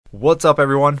What's up,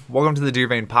 everyone? Welcome to the Deer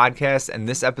Vein Podcast, and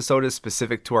this episode is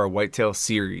specific to our Whitetail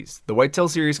series. The Whitetail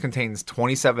series contains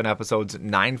 27 episodes,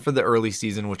 9 for the early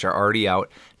season, which are already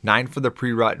out, 9 for the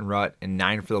pre-rut and rut, and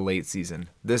 9 for the late season.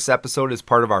 This episode is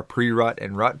part of our pre-rut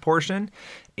and rut portion,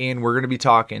 and we're going to be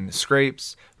talking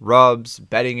scrapes, rubs,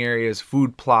 bedding areas,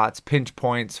 food plots, pinch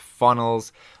points,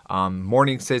 funnels,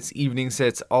 morning sits, evening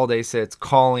sits, all day sits,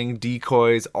 calling,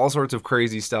 decoys, all sorts of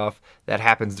crazy stuff that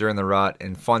happens during the rut,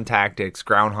 and fun tactics,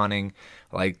 ground hunting,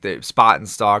 like the spot and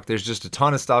stalk. There's just a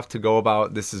ton of stuff to go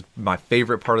about. This is my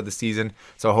favorite part of the season,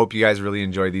 so I hope you guys really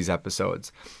enjoy these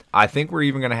episodes. I think we're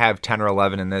even going to have 10 or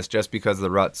 11 in this just because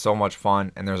the rut's so much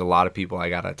fun and there's a lot of people I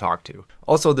got to talk to.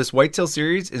 Also, this Whitetail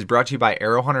series is brought to you by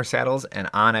Arrow Hunter Saddles and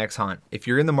OnX Hunt. If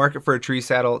you're in the market for a tree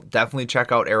saddle, definitely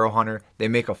check out Arrow Hunter. They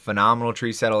make a phenomenal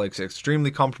tree saddle. It's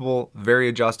extremely comfortable, very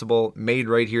adjustable, made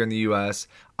right here in the US.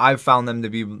 I've found them to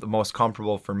be the most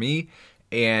comfortable for me,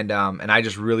 and I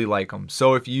just really like them.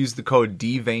 So if you use the code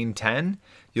DVEIN10,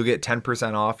 you'll get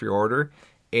 10% off your order.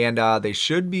 And they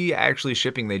should be actually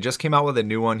shipping. They just came out with a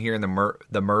new one here in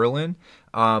the Merlin,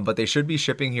 but they should be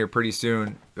shipping here pretty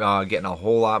soon, getting a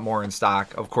whole lot more in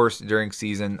stock. Of course, during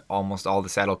season, almost all the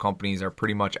saddle companies are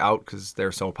pretty much out because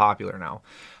they're so popular now.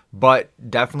 But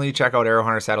definitely check out Arrow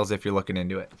Hunter Saddles if you're looking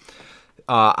into it.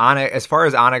 As far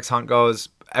as OnX Hunt goes,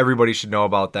 everybody should know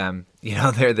about them. You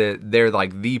know, they're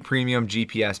like the premium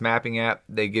GPS mapping app.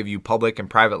 They give you public and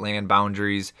private land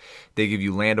boundaries. They give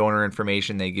you landowner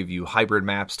information. They give you hybrid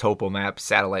maps, topo maps,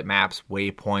 satellite maps,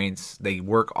 waypoints. They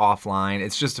work offline.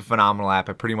 It's just a phenomenal app.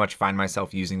 I pretty much find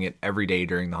myself using it every day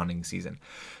during the hunting season.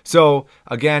 So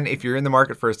again, if you're in the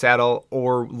market for a saddle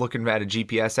or looking at a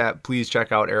GPS app, please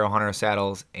check out Arrow Hunter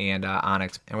Saddles and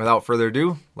OnX. And without further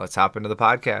ado, let's hop into the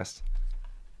podcast.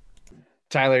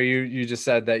 Tyler, you just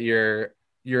said that you're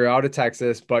out of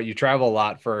Texas, but you travel a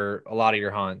lot for a lot of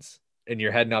your hunts, and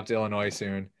you're heading up to Illinois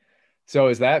soon. So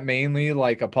is that mainly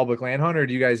like a public land hunt, or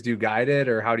do you guys do guided,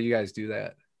 or how do you guys do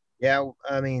that? Yeah,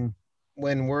 I mean,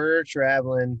 when we're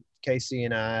traveling, Casey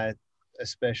and I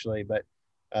especially, but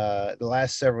the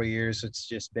last several years, it's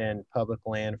just been public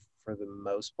land for the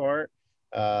most part.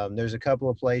 There's a couple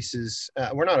of places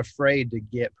we're not afraid to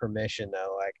get permission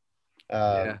though. Like,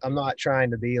 Yeah. I'm not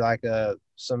trying to be like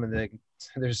some of the.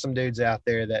 There's some dudes out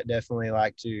there that definitely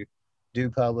like to do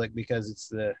public because it's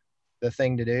the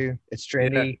thing to do. It's Yeah.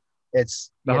 trendy.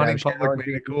 It's The hunting public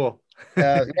made it cool.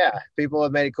 yeah, people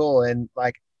have made it cool, and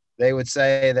like they would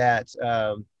say that,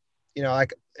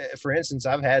 like for instance,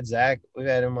 I've had Zach, we've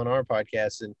had him on our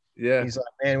podcast, and Yeah. he's like,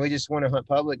 man, we just want to hunt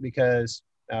public because,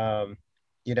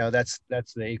 that's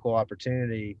the equal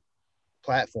opportunity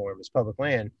platform is public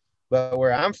land. But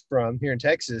where I'm from here in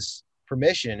Texas,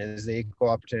 permission is the equal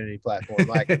opportunity platform.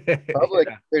 Like public,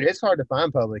 Yeah. dude, it's hard to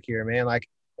find public here, man. Like,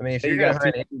 I mean, if Hey, you're you gonna got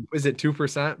two, hunt is it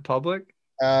 2% public?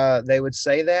 they would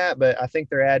say that, but I think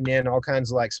they're adding in all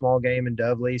kinds of like small game and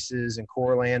dove leases and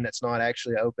core land that's not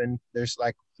actually open. There's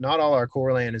like not all our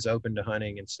core land is open to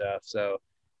hunting and stuff. So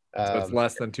So it's um,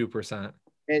 less than 2%.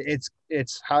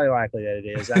 it's highly likely that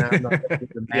it is. And I'm not going to do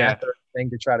the Yeah, math or anything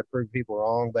to try to prove people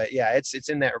wrong, but yeah, it's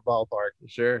in that ballpark.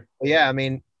 sure. But yeah, I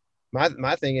mean,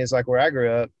 my thing is like where I grew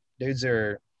up,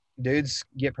 dudes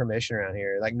get permission around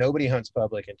here. Like nobody hunts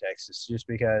public in Texas just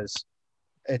because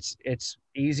it's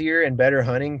easier and better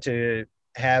hunting to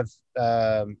have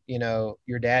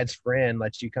your dad's friend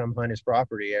let you come hunt his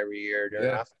property every year during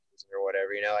Yeah. off season or whatever.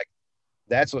 Like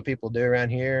that's what people do around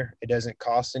here. It doesn't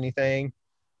cost anything.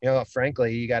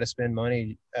 Frankly, you got to spend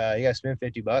money. You got to spend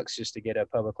 $50 just to get a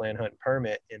public land hunt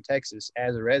permit in Texas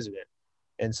as a resident.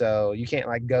 And so you can't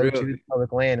like go to the Really?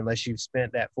 public land unless you've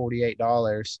spent that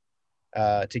 $48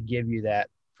 to give you that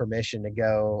permission to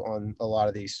go on a lot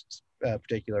of these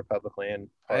particular public land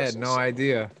I had no parcels.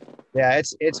 idea. Yeah,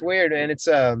 it's weird, and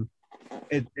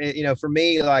for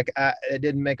me, like it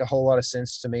didn't make a whole lot of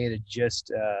sense to me to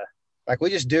just like we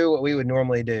just do what we would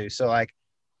normally do. So like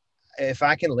if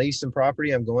I can lease some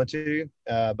property, I'm going to.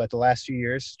 But the last few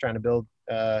years, trying to build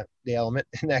the element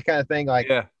and that kind of thing, like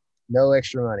Yeah. no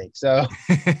extra money. So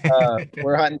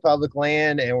we're hunting public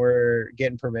land and we're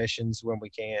getting permissions when we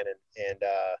can, and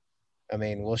I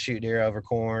mean, we'll shoot deer over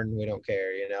corn. We don't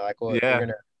care, like we're Yeah.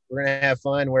 gonna have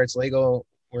fun where it's legal.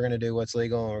 We're gonna do what's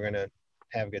legal, and we're gonna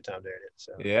have a good time doing it.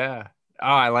 So Yeah. Oh,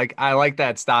 I like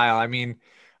that style. I mean,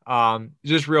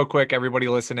 just real quick, everybody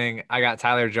listening, I got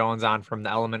Tyler Jones on from the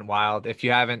Element Wild. If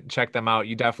you haven't checked them out,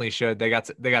 you definitely should. They got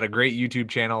a great YouTube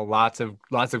channel, lots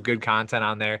of good content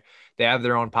on there. They have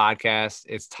their own podcast.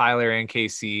 It's Tyler and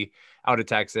KC out of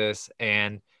Texas,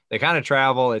 and they kind of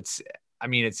travel. I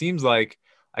mean, it seems like,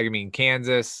 I mean,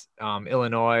 Kansas,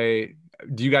 Illinois.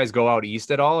 Do you guys go out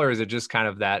east at all, or is it just kind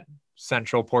of that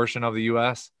central portion of the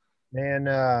U.S.?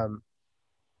 Man,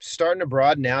 starting to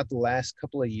broaden out the last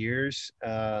couple of years.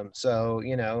 So,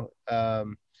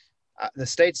 the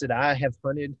states that I have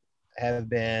hunted have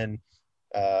been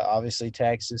obviously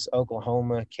Texas,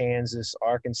 Oklahoma, Kansas,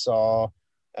 Arkansas,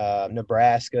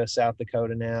 Nebraska, South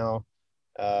Dakota now.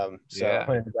 So I Yeah,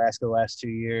 hunted Nebraska the last 2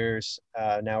 years.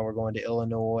 Now we're going to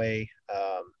Illinois.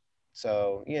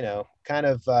 So, kind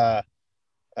of that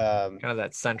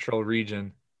central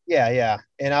region. yeah, yeah.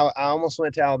 And I almost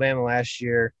went to Alabama last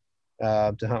year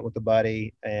to hunt with a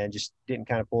buddy and just didn't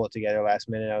kind of pull it together last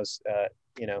minute. I was,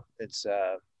 it's,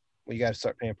 well, you got to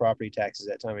start paying property taxes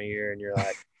that time of year. And you're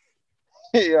like,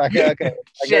 you're like, okay, I go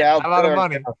to Shit, a lot of Alabama,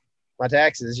 money. my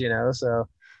taxes, so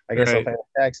I guess I'll Right. pay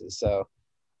my taxes. So,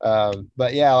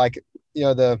 but yeah, like,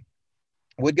 the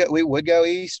we would go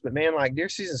east, but man, like deer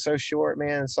season's so short,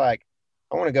 man. It's like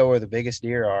I want to go where the biggest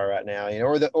deer are right now,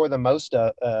 or the most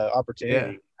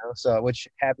opportunity, Yeah, So which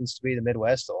happens to be the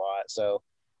Midwest a lot. So,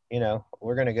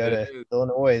 we're gonna go it to is.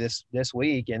 Illinois this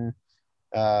week,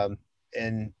 um,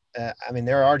 and I mean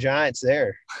there are giants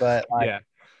there, but like Yeah.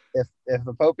 if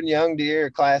a Pope and Young deer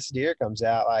class deer comes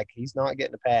out, like he's not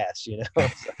getting a pass, So,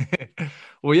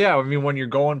 Well, yeah, I mean, when you're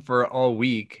going for a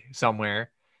week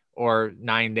somewhere or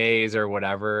 9 days or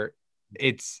whatever,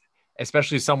 it's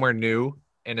especially somewhere new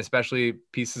and especially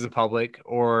pieces of public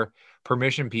or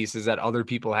permission pieces that other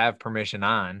people have permission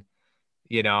on,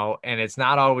 and it's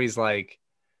not always like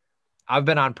I've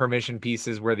been on permission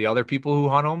pieces where the other people who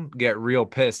hunt them get real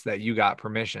pissed that you got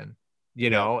permission,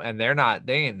 yeah, and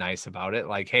they ain't nice about it.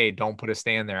 Like, hey, don't put a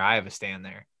stand there. I have a stand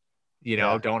there.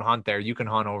 yeah, Don't hunt there. You can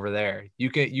hunt over there. You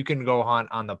can go hunt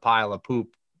on the pile of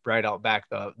poop right out back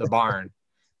the barn.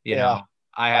 You yeah. know,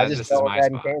 I I have just this is dealt with my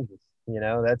that in spot. Kansas.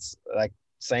 That's like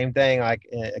same thing. Like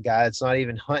a guy that's not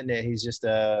even hunting it. He's just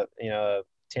a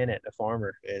tenant, a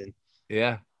farmer, and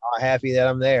Yeah. not happy that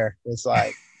I'm there. It's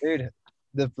like, dude,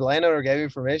 the landowner gave you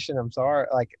permission. I'm sorry.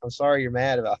 Like, I'm sorry you're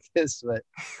mad about this, but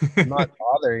I'm not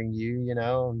bothering you.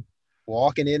 I'm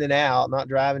walking in and out, not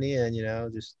driving in.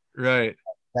 Just Right.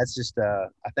 that's just. I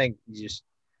think just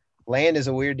land is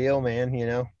a weird deal, man.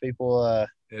 It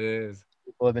is.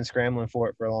 People have been scrambling for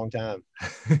it for a long time.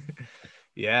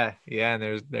 Yeah, yeah,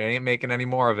 and they ain't making any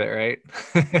more of it,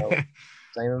 So right?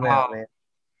 same Um, amount, man.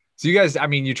 so you guys, I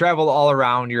mean, you travel all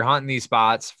around, you're hunting these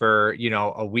spots for,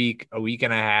 a week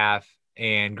and a half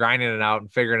and grinding it out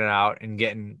and figuring it out and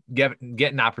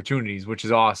getting opportunities, which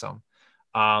is awesome.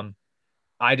 Um,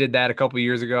 I did that a couple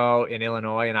years ago in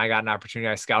Illinois and I got an opportunity.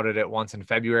 I scouted it once in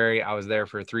February. I was there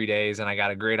for 3 days and I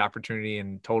got a great opportunity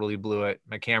and totally blew it.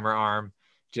 My camera arm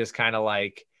just kind of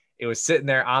like it was sitting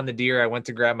there on the deer. I went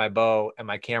to grab my bow and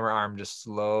my camera arm just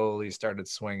slowly started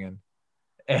swinging.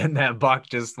 And that buck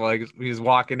just like he's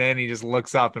walking in, he just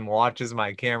looks up and watches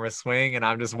my camera swing, and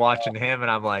I'm just watching him,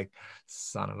 and I'm like,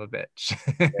 son of a bitch.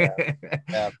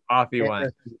 Yeah, Off he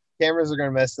went. cameras are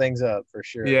gonna mess things up for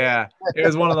sure, man. Yeah. It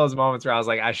was one of those moments where I was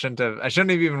like, I shouldn't have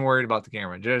even worried about the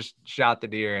camera. Just shot the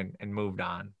deer and moved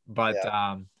on. But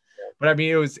Yeah, but I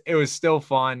mean it was still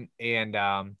fun and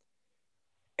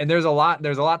there's a lot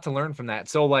to learn from that.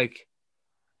 So like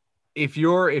if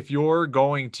you're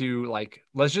going to like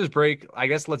let's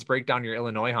break down your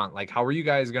Illinois hunt. Like how are you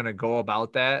guys gonna go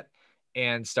about that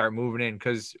and start moving in?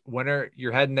 Because when are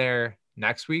you're heading there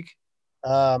next week?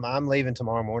 I'm leaving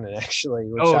tomorrow morning actually,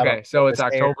 which Oh, I don't okay. know So if it's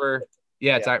this air. October.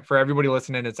 Yeah, Yeah, for everybody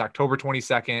listening, it's October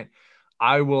 22nd.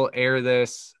 I will air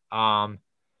this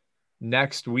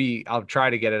next week. I'll try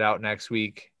to get it out next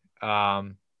week. I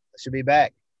should be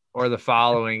back. Or the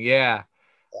following. Yeah.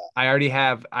 I already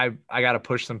have I got to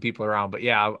push some people around, but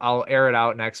yeah, I'll air it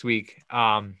out next week.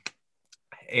 And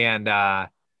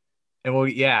we'll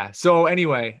yeah. So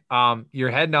anyway, you're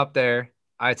heading up there.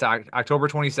 It's October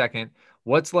 22nd.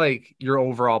 What's like your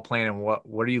overall plan and what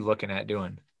are you looking at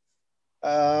doing?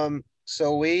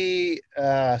 So we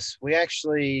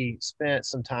actually spent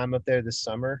some time up there this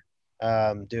summer,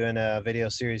 doing a video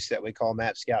series that we call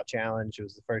Map Scout Challenge. It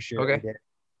was the first year that we Okay.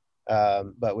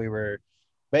 did. But we were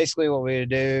basically what we would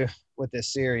do with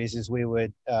this series is we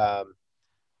would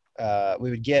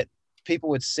get people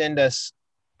would send us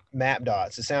map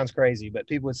dots. It sounds crazy, but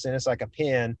people would send us like a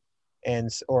pin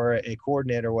or a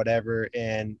coordinate or whatever,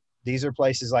 and these are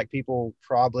places like people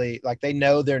probably like they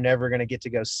know they're never going to get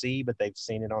to go see, but they've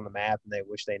seen it on the map and they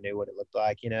wish they knew what it looked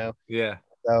like. Yeah.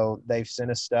 So they've sent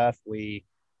us stuff. We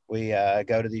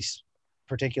go to these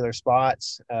particular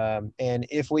spots, and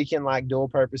if we can like dual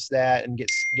purpose that and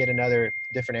get another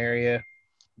different area,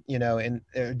 in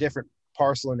a different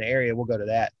parcel in the area, we'll go to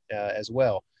that as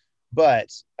well. But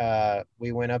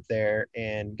we went up there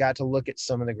and got to look at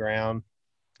some of the ground.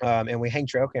 And we hang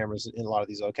trail cameras in a lot of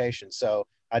these locations. So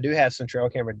I do have some trail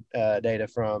camera data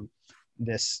from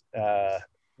this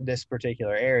this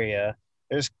particular area.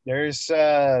 There's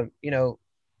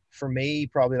for me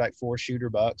probably like 4 shooter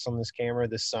bucks on this camera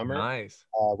this summer. Nice.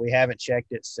 We haven't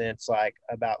checked it since like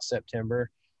about September,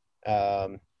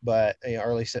 but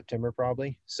early September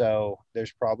probably. So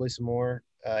there's probably some more.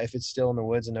 If it's still in the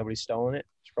woods and nobody's stolen it,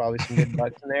 there's probably some good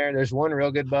bucks in there. There's one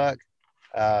real good buck.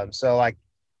 So like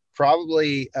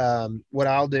probably what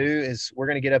I'll do is we're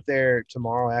going to get up there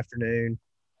tomorrow afternoon.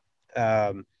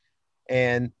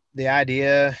 And the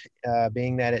idea,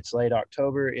 being that it's late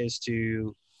October, is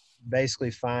to basically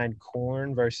find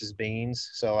corn versus beans.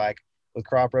 So like with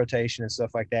crop rotation and stuff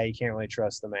like that, you can't really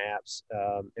trust the maps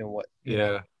and what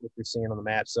what you're seeing on the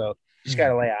map. So you just got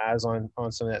to lay eyes on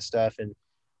some of that stuff and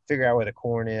figure out where the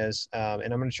corn is. And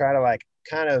I'm going to try to like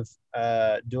kind of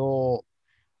dual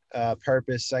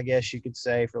purpose, I guess you could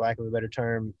say, for lack of a better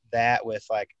term, that with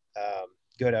like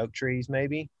good oak trees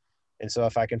maybe. And so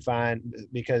if I can find,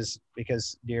 because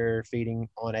deer feeding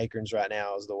on acorns right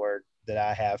now is the word that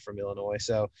I have from Illinois.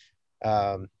 So,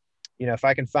 if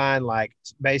I can find like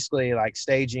basically like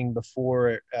staging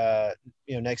before,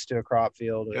 next to a crop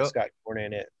field that's got corn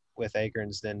in it with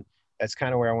acorns, then that's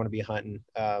kind of where I want to be hunting.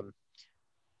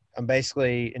 I'm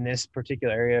basically in this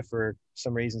particular area for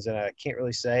some reasons that I can't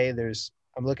really say.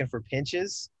 I'm looking for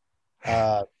pinches.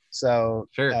 So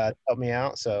help me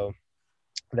out. So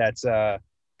that's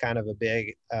kind of a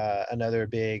big, another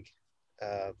big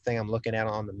thing I'm looking at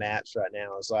on the maps right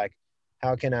now is like,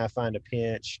 how can I find a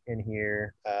pinch in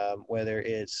here, whether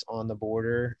it's on the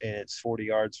border and it's 40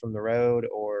 yards from the road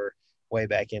or way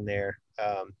back in there.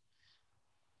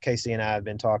 Casey and I have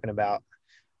been talking about,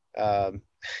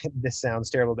 this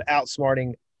sounds terrible, but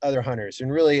outsmarting other hunters.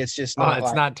 And really it's just not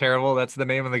it's not terrible. That's the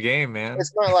name of the game, man.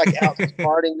 It's not like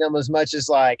outsmarting them as much as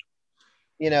like,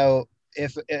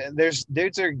 if there's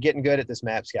dudes are getting good at this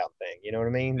map scout thing, you know what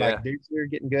I mean? Yeah. Like dudes are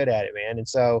getting good at it, man. And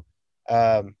so,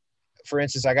 for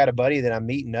instance, I got a buddy that I'm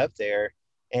meeting up there,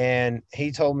 and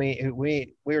he told me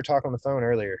we were talking on the phone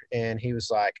earlier, and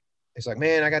he's like,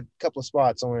 man, I got a couple of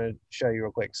spots I want to show you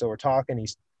real quick. So we're talking,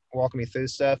 he's walking me through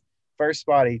stuff. First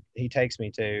spot he takes me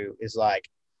to is like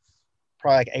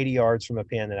probably like 80 yards from a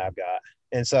pin that I've got.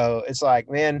 And so it's like,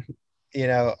 man,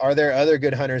 are there other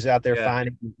good hunters out there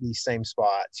finding these same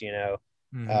spots,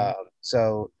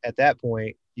 So at that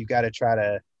point, you got to try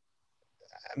to,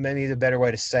 maybe the better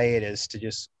way to say it is to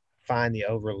just find the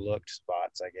overlooked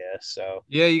spots, I guess. So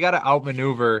yeah, you got to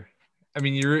outmaneuver. I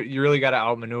mean, you really got to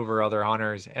outmaneuver other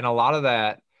hunters, and a lot of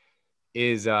that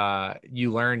is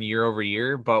you learn year over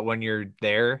year. But when you're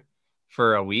there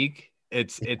for a week,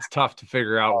 it's tough to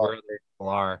figure out where other people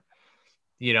are.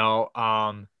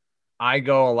 I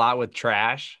go a lot with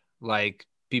trash. Like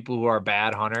people who are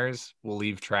bad hunters will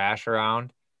leave trash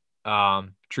around.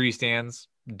 Tree stands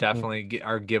definitely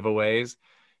are giveaways,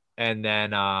 and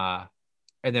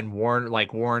then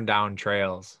worn down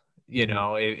trails.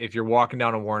 If you're walking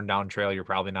down a worn down trail, you're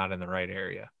probably not in the right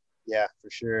area. Yeah, for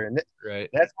sure. And right.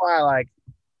 That's why, like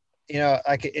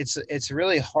it's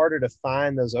really harder to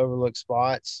find those overlooked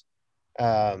spots,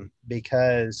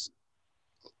 because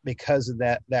of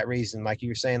that reason. Like you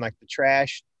were saying, like the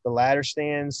trash, the ladder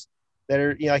stands that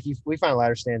are, we find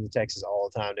ladder stands in Texas all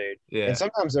the time, dude. Yeah. And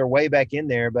sometimes they're way back in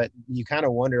there, but you kind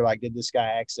of wonder, like, did this guy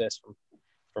access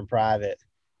from private,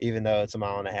 even though it's a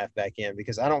mile and a half back in?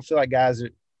 Because I don't feel like guys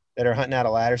that are hunting out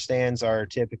of ladder stands are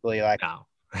typically like, no.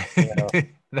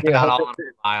 They're not all on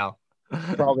a mile.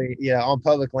 Probably, on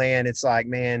public land, it's like,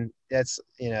 man, that's,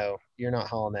 you're not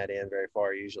hauling that in very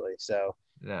far usually. So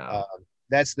no.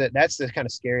 That's the kind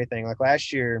of scary thing. Like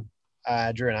last year,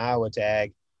 I drew an Iowa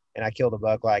tag and I killed a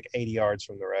buck like 80 yards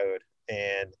from the road.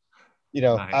 And,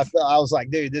 nice. I was like,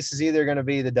 dude, this is either going to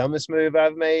be the dumbest move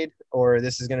I've made, or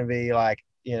this is going to be like,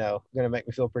 going to make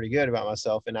me feel pretty good about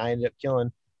myself. And I ended up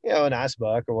killing, a nice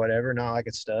buck or whatever, not like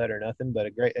a stud or nothing, but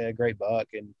a great buck.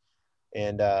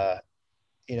 And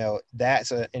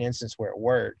that's an instance where it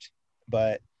worked,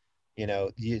 but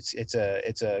it's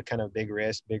a kind of big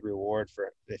risk, big reward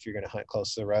for if you're going to hunt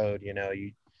close to the road.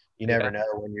 You never know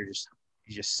when you're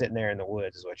just sitting there in the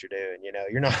woods is what you're doing. You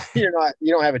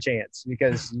don't have a chance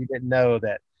because you didn't know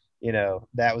that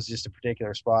that was just a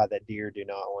particular spot that deer do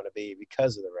not want to be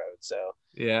because of the road. So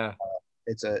yeah,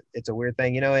 it's a weird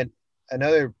thing. And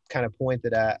another kind of point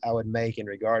that I would make in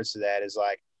regards to that is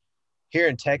like here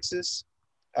in Texas,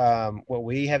 what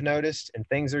we have noticed, and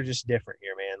things are just different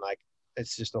here, man. Like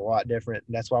it's just a lot different.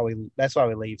 And that's why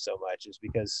we leave so much, is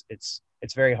because it's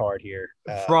very hard here.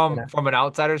 From an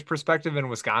outsider's perspective in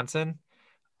Wisconsin,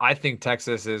 I think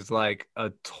Texas is like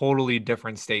a totally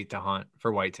different state to hunt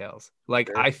for whitetails. Like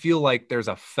Sure. I feel like there's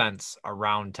a fence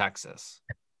around Texas.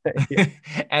 Yeah.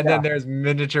 And then Yeah. there's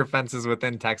miniature fences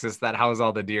within Texas that house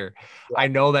all the deer. Yeah. I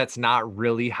know that's not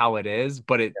really how it is,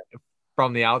 but it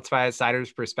from the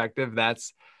outsider's perspective,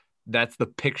 that's the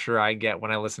picture I get when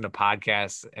I listen to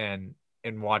podcasts and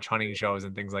watch hunting shows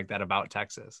and things like that about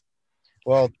Texas.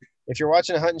 Well, if you're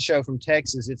watching a hunting show from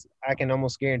Texas, I can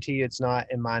almost guarantee you it's not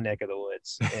in my neck of the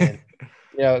woods. And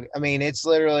I mean, it's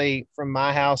literally from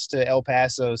my house to El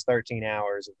Paso is 13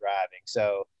 hours of driving.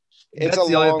 So it's a That's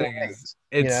the other long thing is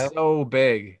ways, it's so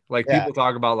big. Like Yeah. people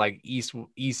talk about like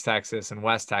East Texas and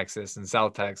West Texas and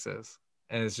South Texas,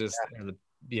 and it's just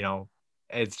you know,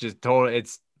 it's just total.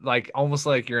 It's like almost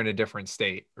like you're in a different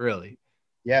state, really.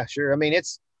 Yeah, sure. I mean,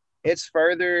 it's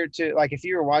further to, like, if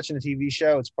you were watching a TV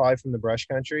show, it's probably from the brush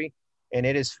country, and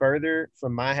it is further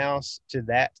from my house to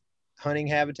that hunting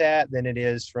habitat than it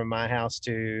is from my house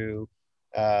to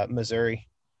Missouri.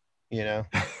 I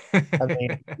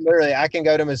mean, literally, I can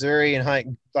go to Missouri and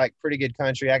hunt like pretty good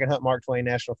country. I can hunt Mark Twain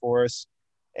National Forest,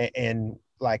 and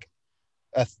like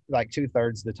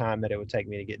 2/3 of the time that it would take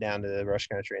me to get down to the brush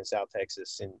country in South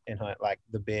Texas and hunt like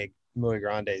the big Muy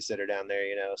Grandes that are down there.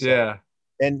 So. Yeah.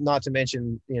 And not to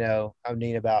mention, I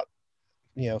need about,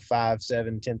 $5,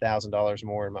 $7, $10,000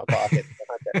 more in my pocket to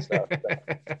hunt that stuff.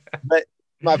 But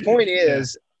my point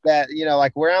is that,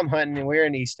 like where I'm hunting, and we're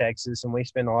in East Texas, and we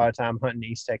spend a lot of time hunting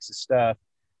East Texas stuff.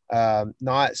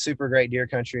 Not super great deer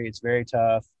country. It's very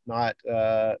tough. Not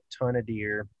a ton of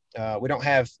deer. We don't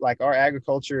have, like, our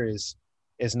agriculture is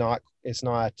not, it's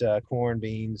not corn,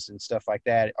 beans, and stuff like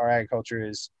that. Our agriculture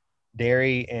is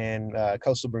dairy and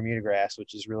coastal Bermuda grass,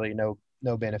 which is really no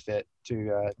benefit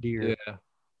to deer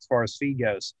as far as feed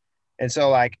goes. And so,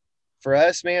 like, for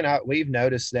us, man, we've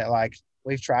noticed that, like,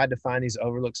 we've tried to find these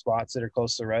overlooked spots that are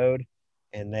close to the road,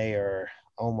 and they are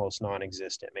almost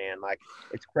non-existent, man. Like,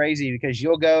 it's crazy because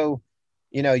you'll go,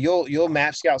 you'll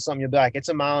map scout something. You'll be like, it's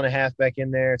a mile and a half back in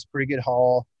there. It's a pretty good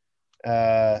haul.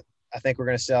 I think we're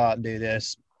going to sell out and do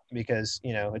this because,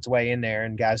 it's way in there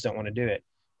and guys don't want to do it.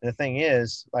 And the thing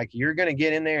is, like, you're going to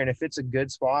get in there, and if it's a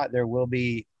good spot, there will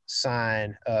be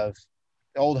sign of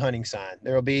old hunting sign.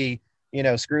 There will be,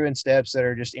 screw in steps that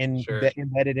are just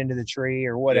embedded into the tree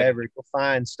or whatever. You'll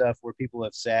find stuff where people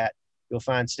have sat. You'll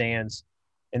find stands.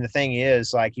 And the thing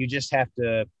is, like, you just have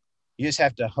to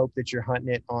hope that you're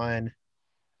hunting it on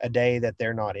a day that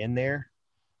they're not in there,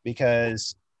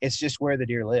 because it's just where the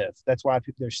deer live. That's why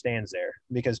there's stands there,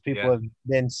 because people have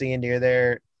been seeing deer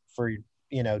there for,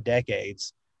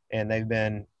 decades, and they've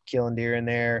been killing deer in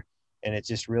there. And it's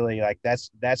just really, like, that's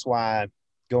why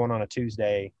going on a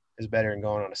Tuesday is better than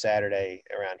going on a Saturday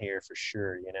around here for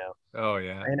sure, Oh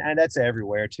yeah. And that's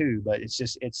everywhere too, but it's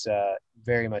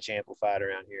very much amplified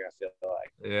around here, I feel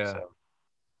like. Yeah. So,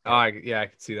 I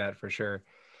can see that for sure.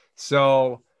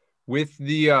 So with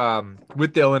the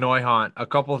Illinois hunt, a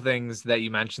couple of things that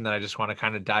you mentioned that I just want to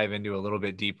kind of dive into a little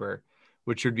bit deeper,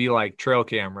 which would be like trail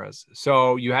cameras.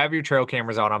 So you have your trail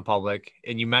cameras out on public,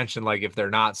 and you mentioned like if they're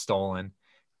not stolen,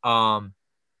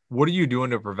 what are you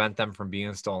doing to prevent them from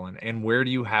being stolen, and where do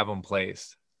you have them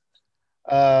placed?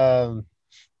 So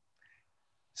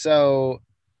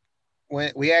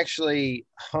when we actually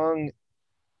hung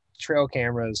trail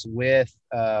cameras with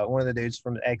one of the dudes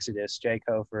from Exodus, Jake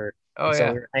Hofer. Oh, so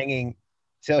we were hanging.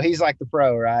 So he's like the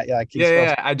pro, right? Like,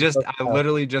 I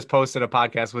literally just posted a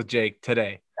podcast with Jake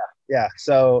today. Yeah.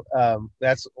 So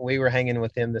we were hanging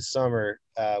with him this summer.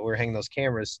 We were hanging those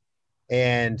cameras,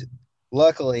 and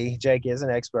luckily Jake is an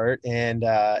expert, and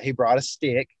he brought a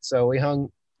stick. So we hung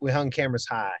cameras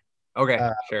high. Okay,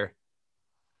 sure.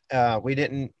 We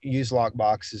didn't use lock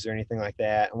boxes or anything like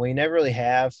that, and we never really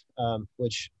have.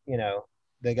 Which,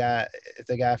 the guy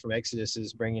from Exodus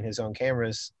is bringing his own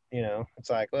cameras. It's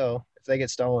like, well, if they get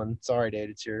stolen, sorry, dude,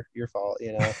 it's your fault.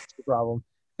 It's your problem.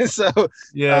 So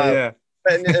yeah.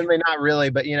 I mean, not really,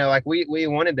 but like we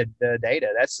wanted the data.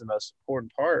 That's the most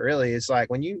important part, really. It's like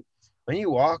when you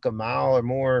walk a mile or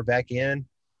more back in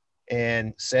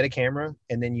and set a camera,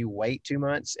 and then you wait 2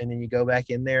 months, and then you go back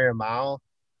in there a mile,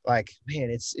 like, man,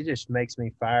 it just makes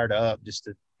me fired up just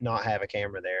to not have a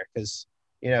camera there, because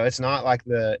it's not like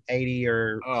the 80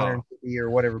 or 150 or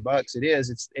whatever bucks it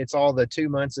is. It's all the 2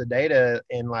 months of data,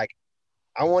 and like,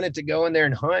 I wanted to go in there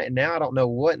and hunt, and now I don't know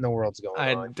what in the world's going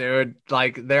on. Dude,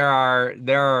 like there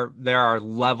are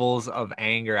levels of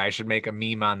anger. I should make a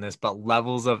meme on this, but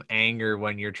levels of anger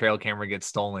when your trail camera gets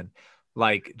stolen.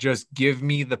 Like, just give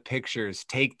me the pictures.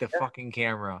 Take the fucking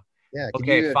camera. Yeah.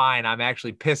 Okay, fine. I'm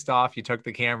actually pissed off you took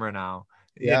the camera now.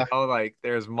 Yeah. Like,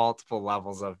 there's multiple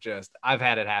levels of just, I've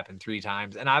had it happen 3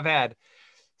 times, and I've had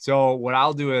So what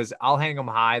I'll do is I'll hang them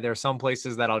high. There's some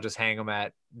places that I'll just hang them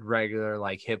at regular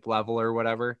like hip level or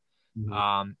whatever.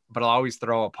 Mhm. But I'll always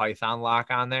throw a Python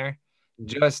lock on there. Mhm.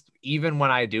 Just even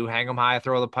when I do hang them high, I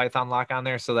throw the Python lock on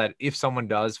there so that if someone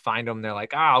does find them, they're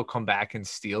like, I'll come back and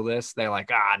steal this. They're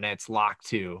like, and it's locked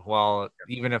too. Well,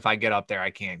 even if I get up there, I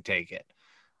can't take it.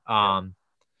 Yep. Um,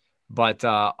 but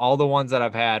all the ones that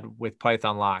I've had with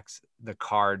Python locks, the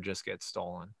card just gets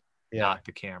stolen, Yeah. not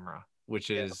the camera,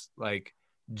 which Yeah. is like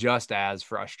just as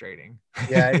frustrating.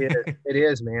 Yeah, it is. It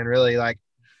is, man. Really, like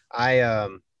I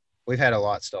we've had a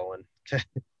lot stolen because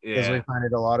we Yeah. find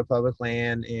it a lot of public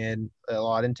land and a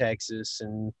lot in Texas,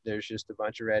 and there's just a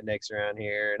bunch of rednecks around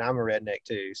here, and I'm a redneck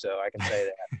too, so I can say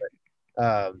that.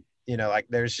 But like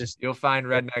there's just You'll find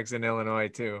rednecks in Illinois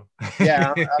too.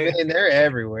 yeah, I mean they're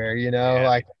everywhere, Yeah.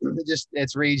 like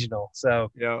it's regional. So,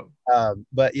 Yep.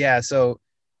 but yeah, so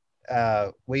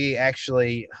we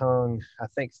actually hung I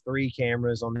think 3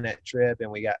 cameras on that trip,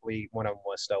 and we one of them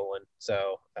was stolen.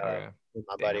 So Okay.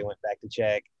 my buddy Damn. went back to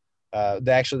check.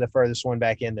 Actually the furthest one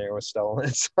back in there was stolen.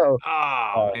 So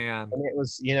Oh man. and it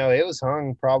was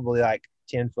hung probably like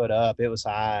 10 foot up. It was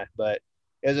high, but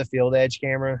it was a field edge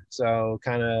camera, so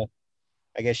kind of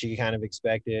I guess you can kind of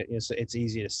expect it. It's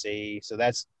easy to see, so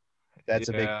that's a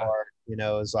big Yeah. part.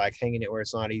 Is like hanging it where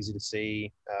it's not easy to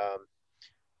see.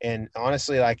 And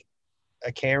honestly, like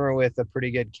a camera with a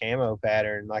pretty good camo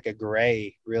pattern, like a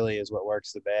gray, really is what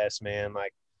works the best, man.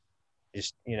 Like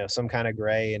just some kind of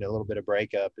gray and a little bit of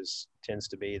breakup is tends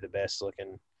to be the best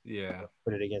looking. Yeah.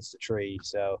 Put it against the tree.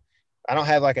 So I don't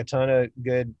have like a ton of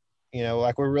good.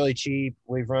 Like we're really cheap.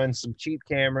 We've run some cheap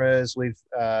cameras. We've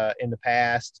in the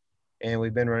past, and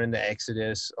we've been running the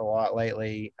Exodus a lot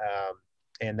lately.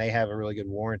 And they have a really good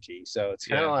warranty. So it's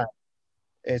kind of Yeah. like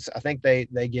I think they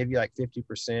give you like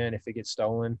 50% if it gets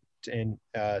stolen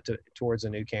towards a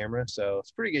new camera. So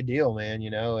it's a pretty good deal, man.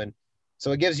 And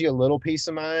so it gives you a little peace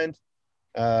of mind.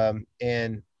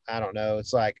 And I don't know,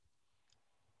 it's like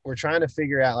we're trying to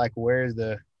figure out like where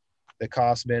the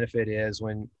cost benefit is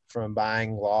when from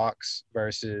buying locks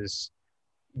versus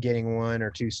getting 1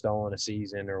 or 2 stolen a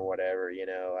season or whatever.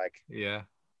 Like Yeah.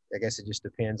 I guess it just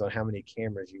depends on how many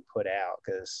cameras you put out,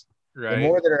 because the Right.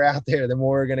 more that are out there, the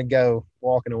more are going to go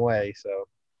walking away. So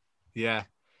Yeah.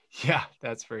 Yeah,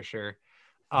 that's for sure.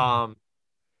 Um,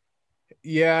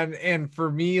 yeah, and for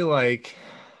me, like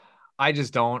I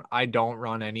don't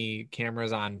run any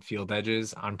cameras on field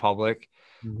edges on public.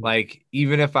 mhm. Like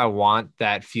even if I want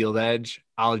that field edge,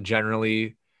 I'll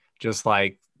generally just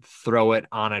like throw it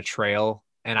on a trail.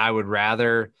 And I would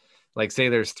rather like say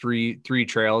there's three good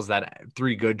trails that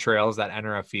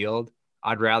enter a field.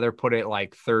 I'd rather put it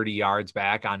like 30 yards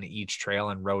back on each trail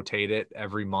and rotate it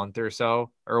every month or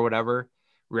so or whatever,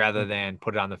 rather than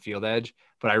put it on the field edge.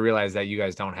 But I realize that you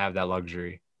guys don't have that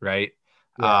luxury, right?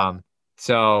 Yeah,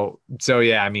 So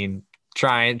yeah, I mean,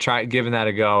 try giving that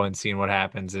a go and seeing what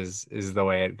happens is the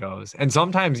way it goes. And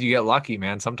sometimes you get lucky,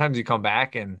 man. Sometimes you come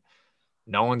back and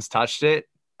no one's touched it.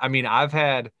 I mean, I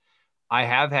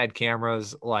have had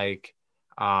cameras like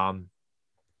um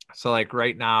so like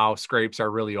right now scrapes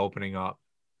are really opening up.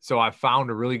 So I found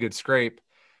a really good scrape,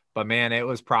 but man, it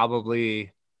was kind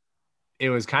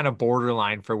of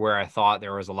borderline for where I thought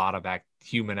there was a lot of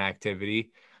human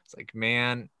activity. It's like,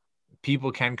 man,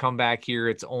 people can come back here.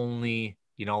 It's only,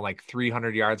 like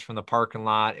 300 yards from the parking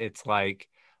lot. It's like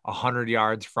 100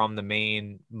 yards from the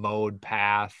main mode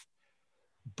path.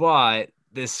 But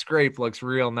this scrape looks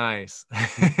real nice.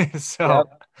 yep, So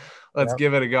let's yep.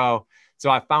 give it a go. So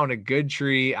I found a good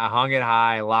tree. I hung it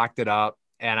high, locked it up.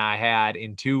 And I had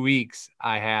in 2 weeks,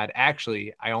 I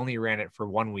only ran it for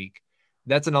 1 week.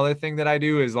 That's another thing that I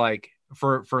do is like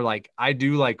for like I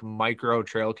do like micro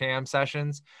trail cam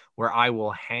sessions where I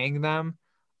will hang them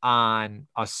on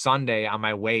a Sunday on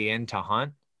my way in to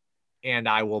hunt, and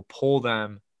I will pull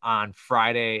them on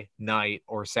Friday night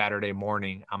or Saturday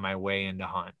morning on my way in to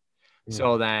hunt.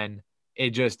 So Mhm. then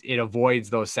it avoids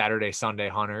those Saturday, Sunday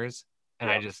hunters,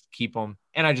 and I Yep. just keep them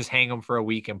and I just hang them for a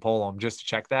week and pull them just to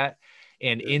check that.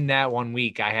 And Sure. in that 1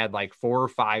 week, I had like 4 or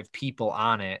 5 people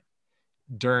on it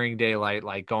during daylight,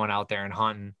 like going out there and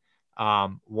hunting.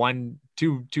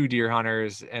 Two deer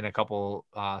hunters and a couple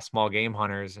small game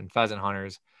hunters and pheasant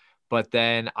hunters. But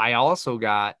then I also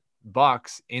got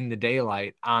bucks in the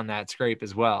daylight on that scrape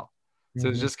as well. So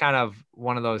it's Mhm. just kind of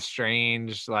one of those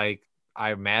strange, like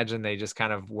I imagine they just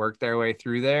kind of work their way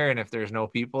through there. And if there's no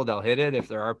people, they'll hit it. If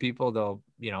there are people, they'll,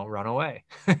 run away.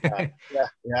 Yeah, yeah,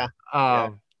 yeah.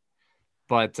 um,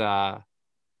 but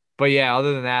but yeah,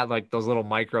 other than that, like those little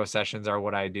micro sessions are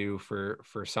what I do for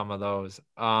some of those.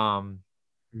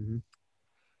 Mhm.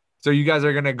 So you guys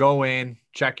are gonna go in,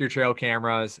 check your trail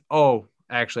cameras. Oh,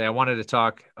 actually. I wanted to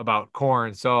talk about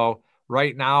corn. So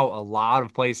right now, a lot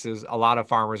of places, a lot of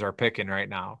farmers are picking right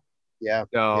now. Yeah,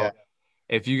 yeah, So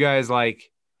if you guys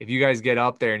if you guys get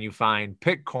up there and you find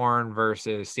pick corn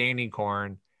versus standing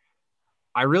corn,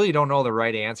 I really don't know the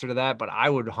right answer to that, but I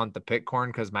would hunt the pick corn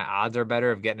because my odds are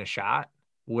better of getting a shot.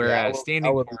 yeah. Whereas I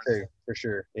standing will be corn, too, for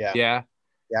sure. Yeah, yeah,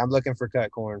 yeah. I'm looking for cut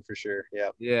corn for sure. Yeah,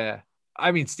 yeah.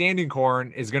 I mean, standing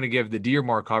corn is going to give the deer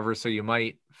more cover, so you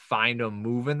might find them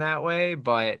moving that way.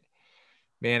 But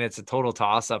man, it's a total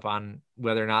toss up on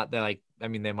whether or not they like. I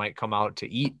mean, they might come out to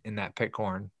eat in that pit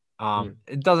corn. mm.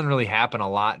 It doesn't really happen a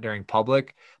lot during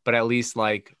public, but at least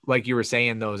like you were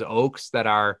saying, those oaks that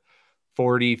are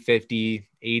 40, 50,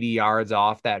 80 yards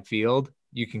off that field,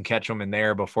 you can catch them in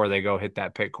there before they go hit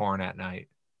that pit corn at night.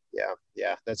 Yeah,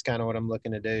 yeah. That's kind of what I'm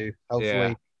looking to do. Yeah.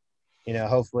 Hopefully,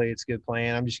 hopefully it's a good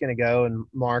plan. I'm just gonna go and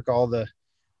mark all the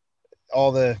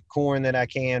corn that I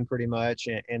can pretty much,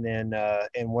 and then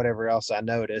and whatever else I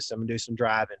notice, I'm gonna do some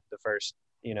driving the first,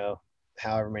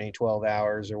 however many 12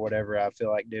 hours or whatever I feel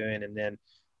like doing, and then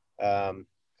um,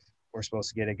 we're supposed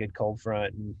to get a good cold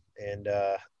front and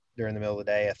during the middle of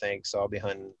the day, I think. So I'll be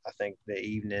hunting, I think, the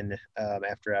evening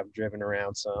after I've driven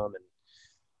around some,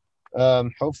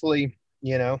 and hopefully,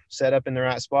 set up in the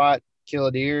right spot, kill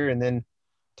a deer, and then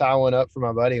tie one up for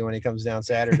my buddy when he comes down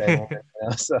Saturday morning.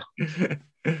 So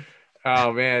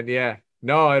Oh man, yeah.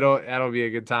 No, that'll be a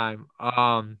good time.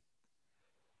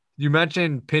 You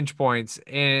mentioned pinch points,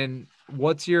 and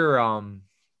what's your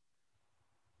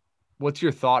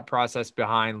thought process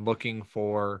behind looking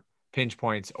for pinch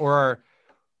points, or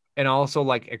and also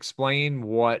like explain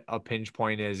what a pinch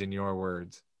point is in your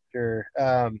words. sure.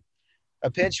 A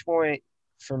pinch point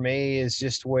for me is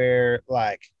just where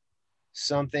like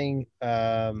something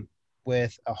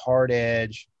with a hard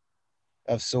edge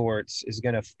of sorts is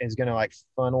gonna like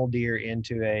funnel deer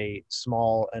into a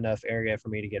small enough area for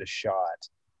me to get a shot.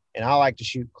 And I like to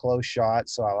shoot close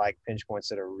shots, so I like pinch points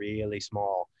that are really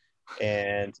small.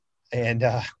 And and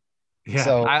Yeah,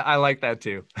 so I like that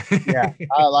too. yeah,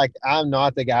 I'm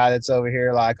not the guy that's over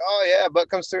here like, oh yeah, buck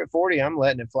comes through at 40, I'm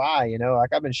letting it fly,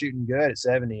 like I've been shooting good at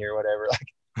 70 or whatever. Like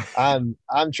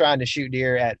I'm trying to shoot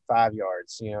deer at 5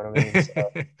 yards, you know what I mean?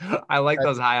 So I like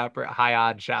those high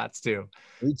odd shots too.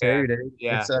 me Yeah, too, dude.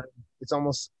 yeah. It's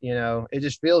almost, it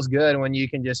just feels good when you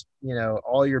can just,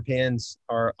 all your pins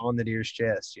are on the deer's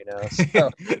chest.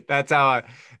 So That's how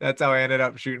I ended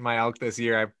up shooting my elk this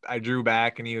year. I drew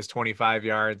back and he was 25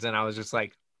 yards and I was just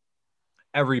like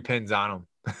every pin's on him.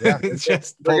 yeah,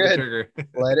 Just we're pull the good. trigger.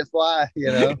 Let it fly,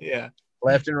 Yeah.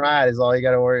 left and right is all you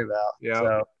got to worry about.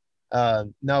 Yeah.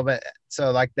 So, no, but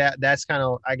so like that's kind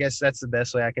of, I guess that's the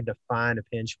best way I could define a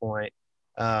pinch point.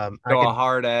 I So could, a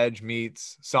hard edge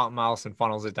meets something else and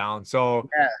funnels it down. So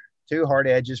yeah, two hard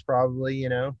edges probably.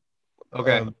 okay.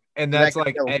 And So that that's could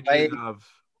like go edges way of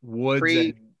woods pre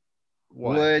and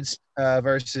what? woods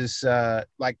versus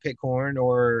like pit corn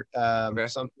or Okay.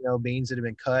 some beans that have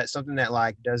been cut, something that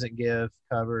like doesn't give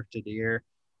cover to deer.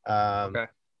 Um, Okay.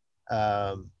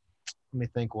 um, let me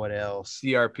think what else.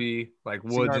 CRP, like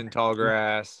woods and tall CRP,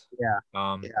 grass. yeah,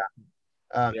 Um,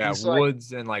 yeah. yeah, And so like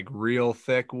woods and like real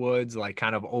thick woods, like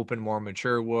kind of open, more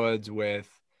mature woods with,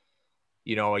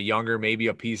 a younger, maybe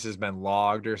a piece has been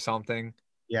logged or something.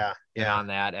 yeah, And yeah. on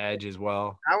that edge as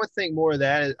well. I would think more of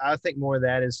that is, I think more of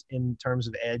that is in terms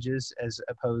of edges as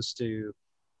opposed to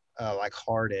like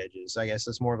hard edges. I guess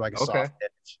it's more of like a Okay. soft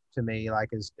edge to me. Like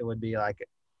it would be like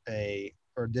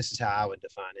or this is how I would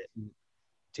define it.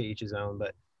 To each his own,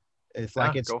 but if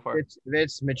like Ah, go for it. if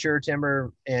it's mature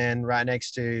timber and right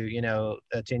next to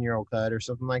a 10-year-old cut or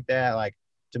something like that, like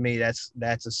to me that's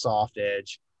a soft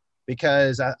edge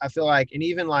because I feel like, and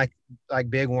even like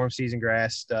big warm season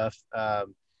grass stuff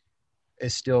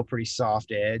is still pretty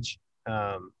soft edge.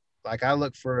 Like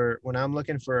when I'm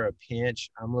looking for a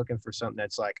pinch, I'm looking for something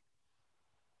that's like,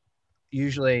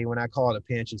 usually when I call it a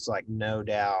pinch, it's like no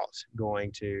doubt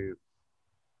going to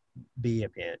be a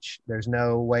pinch. There's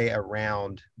no way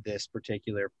around this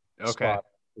particular Okay. spot,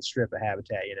 the strip of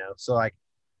habitat. So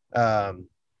um,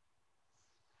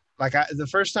 the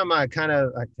first time I kind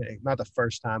of, like, not the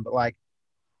first time, but like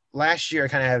last year, I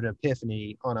kind of had an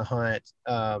epiphany on a hunt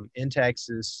in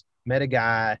Texas. Met a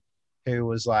guy who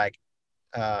was like,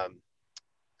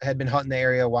 had been hunting the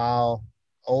area a while,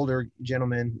 older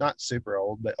gentleman, not super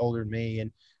old, but older than me.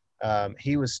 And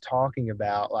he was talking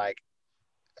about like,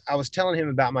 I was telling him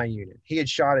about my unit. He had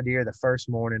shot a deer the first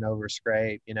morning over a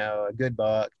scrape, a good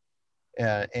buck.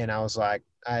 And I was like,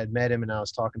 I had met him and I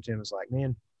was talking to him. I was like,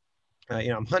 man,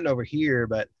 I'm hunting over here,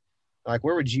 but like,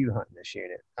 where would you hunt in this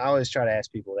unit? I always try to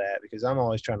ask people that because I'm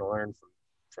always trying to learn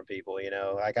from people, you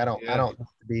know, like I don't Yeah. have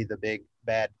to be the big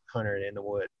bad hunter in the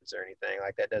woods or anything.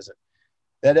 Like that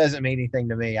doesn't mean anything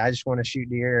to me. I just want to shoot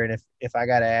deer, and if I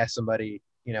got to ask somebody,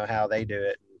 you know, how they do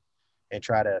it, and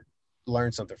try to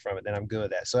learn something from it, then I'm good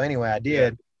with that. So anyway, I Yeah.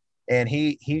 did, and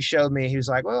he showed me. He was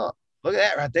like, "Well, look at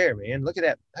that right there, man. Look at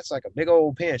that. That's like a big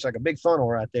old pinch, like a big funnel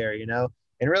right there, you know."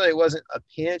 And really, it wasn't a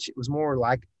pinch. It was more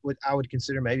like what I would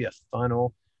consider maybe a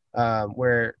funnel,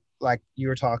 where like you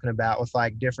were talking about with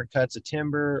like different cuts of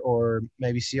timber or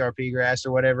maybe CRP grass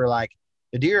or whatever. Like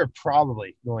the deer are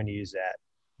probably going to use that,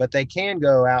 but they can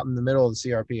go out in the middle of the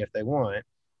CRP if they want.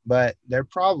 But they're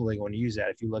probably going to use that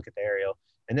if you look at the aerial.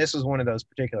 And this was one of those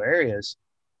particular areas.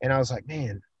 And I was like,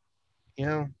 man, you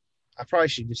know, I probably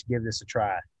should just give this a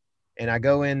try. And I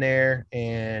go in there,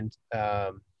 and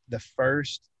the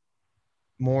first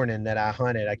morning that I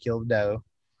hunted, I killed a doe,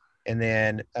 and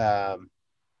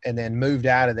then moved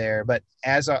out of there. But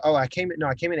I came in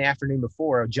the afternoon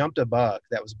before. I jumped a buck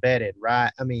that was bedded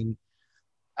right. I mean,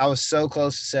 I was so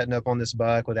close to setting up on this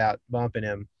buck without bumping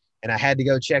him. And I had to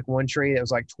go check one tree that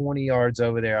was like 20 yards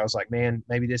over there. I was like, man,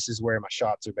 maybe this is where my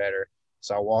shots are better.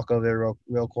 So I walk over there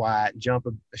real quiet, jump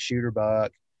a shooter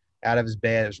buck out of his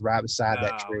bed. It was right beside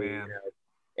that Oh tree. You man. know?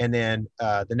 And then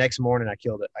the next morning I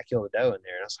killed a doe in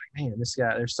there. And I was like, man, this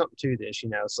guy, there's something to this, you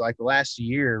know? So like the last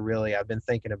year, really, I've been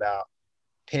thinking about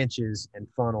pinches and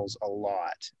funnels a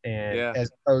lot. And Yeah. as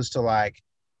opposed to like,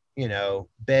 you know,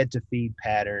 bed to feed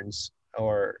patterns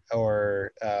or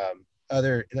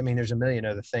other. I mean, there's a million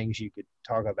other things you could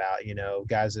talk about. You know,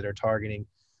 guys that are targeting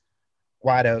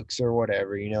white oaks or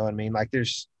whatever. You know what I mean? Like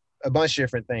there's a bunch of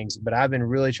different things, but I've been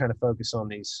really trying to focus on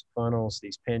these funnels,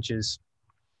 these pinches.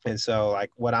 And so, like,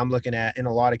 what I'm looking at in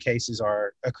a lot of cases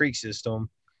are a creek system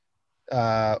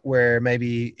where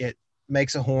maybe it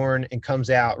makes a horn and comes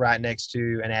out right next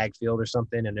to an ag field or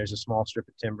something, and there's a small strip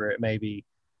of timber. It may be,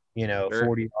 you know, Sure.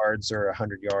 40 yards or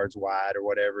 100 yards wide or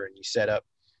whatever, and you set up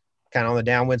kind of on the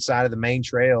downwind side of the main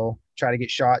trail, try to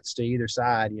get shots to either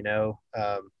side, you know.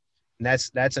 And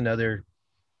that's another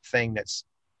thing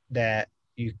that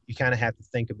you kind of have to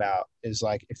think about is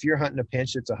like if you're hunting a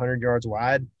pinch that's 100 yards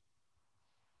wide,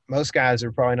 most guys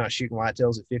are probably not shooting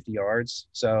whitetails at 50 yards.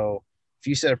 So if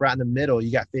you set up right in the middle,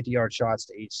 you got 50-yard shots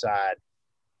to each side,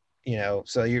 you know.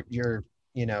 So you're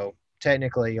you know,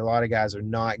 technically a lot of guys are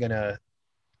not gonna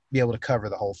be able to cover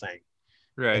the whole thing,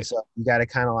 and Right. so you got to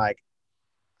kind of like,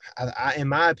 in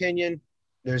my opinion,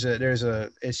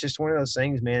 it's just one of those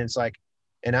things, man. It's like,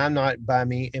 and I'm not by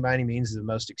any means the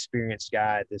most experienced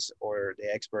guy at this or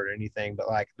the expert or anything, but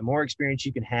like the more experience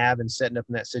you can have in setting up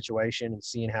in that situation and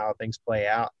seeing how things play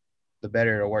out, the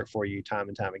better it'll work for you time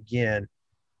and time again.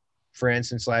 For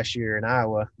instance, last year in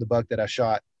Iowa, the buck that I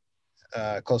shot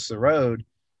close to the road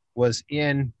was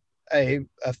in a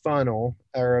funnel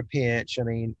or a pinch. I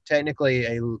mean, technically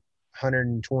a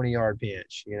 120-yard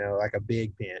pinch, you know, like a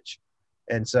big pinch.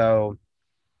 And so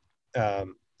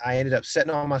I ended up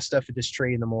setting all my stuff at this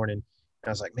tree in the morning. And I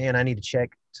was like, man, I need to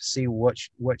check to see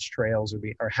which trails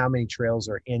or how many trails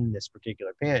are in this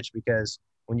particular pinch, because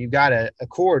when you've got a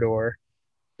corridor,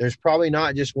 there's probably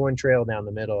not just one trail down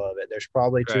the middle of it. There's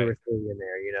probably two Right. or three in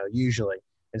there, you know, usually.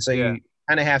 And so Yeah. you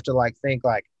kind of have to like think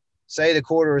like, say the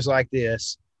corridor is like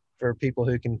this for people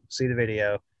who can see the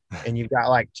video, and you've got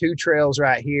like two trails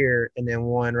right here and then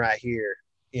one right here.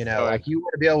 You know, So like you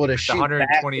want to be able if to it's shoot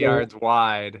back 120 to the, yards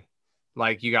wide,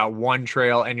 like you got one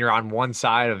trail and you're on one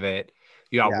side of it,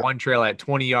 you got yeah, one trail at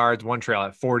 20 yards, one trail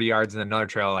at 40 yards, and another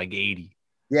trail at like 80.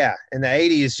 yeah. And the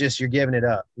 80 is just you're giving it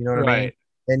up. You know what I mean? Right.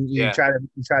 And Yeah.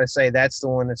 you try to say that's the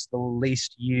one that's the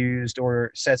least used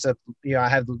or sets up, you know, I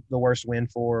have the worst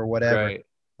wind for or whatever. Right.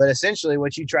 But essentially,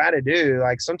 what you try to do,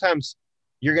 like sometimes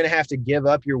you're going to have to give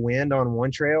up your wind on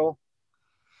one trail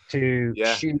to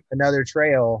Yeah. shoot another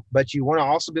trail, but you want to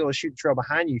also be able to shoot the trail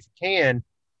behind you if you can.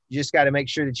 You just got to make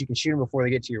sure that you can shoot them before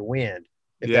they get to your wind,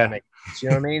 if that Yeah. makes sense. You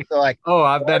know what I mean? So like Oh, a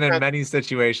I've lot been of in times, many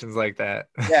situations like that.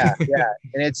 yeah, yeah.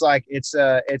 And it's like it's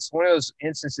one of those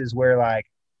instances where like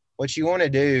what you want to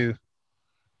do,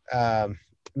 I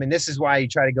mean, this is why you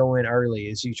try to go in early,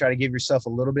 is you try to give yourself a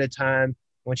little bit of time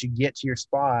once you get to your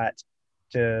spot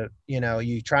to, you know,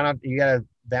 you try not, you got to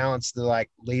balance the like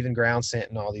leaving ground scent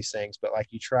and all these things, but like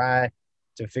you try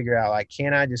to figure out like,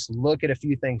 can I just look at a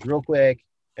few things real quick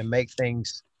and make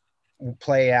things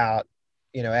play out,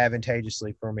 you know,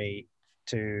 advantageously for me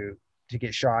to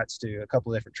get shots to a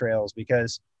couple of different trails.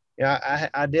 Because you know,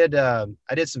 I did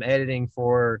some editing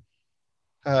for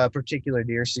a particular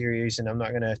deer series, and I'm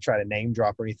not going to try to name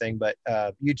drop or anything, but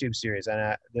YouTube series.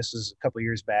 And this was a couple of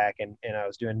years back, and I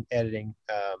was doing editing,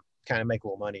 kind of make a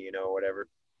little money, you know, or whatever.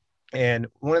 And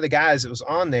one of the guys that was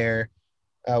on there,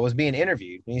 was being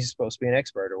interviewed. He's supposed to be an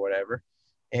expert or whatever,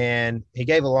 and he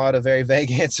gave a lot of very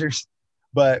vague answers.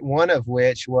 But one of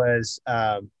which was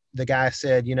the guy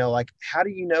said, like, how do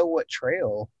you know what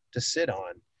trail to sit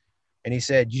on? And he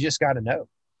said, you just got to know.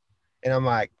 And I'm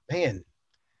like, man,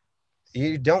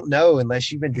 you don't know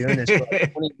unless you've been doing this for like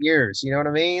It's 20 years. You know what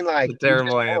I mean? a Like, you just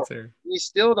terrible don't. answer. You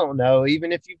still don't know,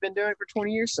 even if you've been doing it for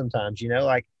 20 years sometimes,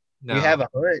 like you have No,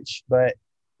 a hunch, but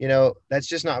that's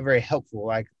just not very helpful.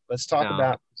 Like, let's talk no.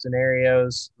 about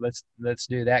scenarios. Let's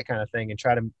do that kind of thing and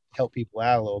try to help people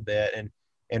out a little bit.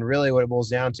 And really what it boils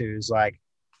down to is like,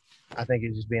 I think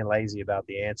it's just being lazy about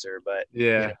the answer, but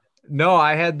Yeah. No,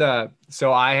 I had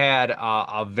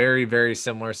a very, very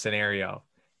similar scenario.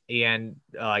 And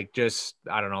like just,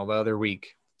 I don't know, the other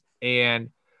week. And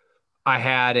I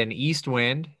had an east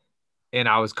wind and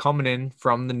I was coming in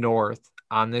from the north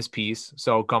on this piece.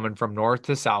 So coming from north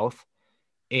to south.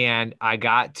 And I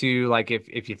got to like,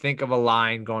 if you think of a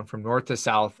line going from north to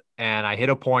south and I hit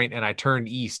a point and I turned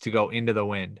east to go into the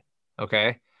wind.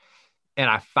 Okay. And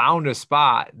I found a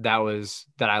spot that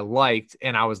I liked,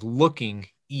 and I was looking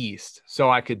east, so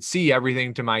I could see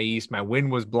everything to my east. My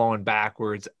wind was blowing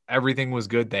backwards, everything was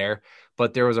good there,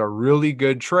 but there was a really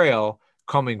good trail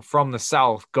coming from the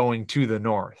south going to the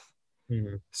north.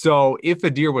 Mhm. So if a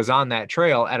deer was on that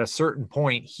trail at a certain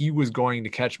point, he was going to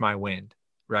catch my wind,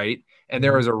 right? And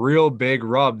there Mhm. was a real big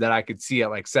rub that I could see at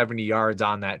like 70 yards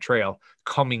on that trail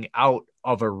coming out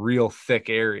of a real thick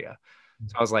area.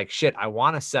 So I was like, shit, I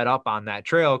want to set up on that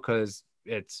trail because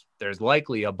there's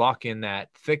likely a buck in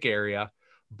that thick area,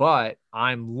 but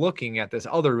I'm looking at this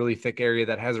other really thick area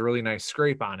that has a really nice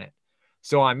scrape on it.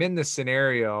 So I'm in this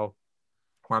scenario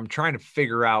where I'm trying to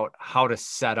figure out how to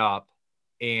set up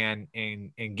and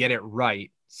get it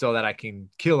right so that I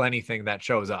can kill anything that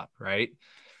shows up, right?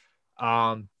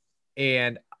 Um,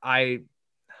 and I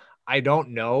don't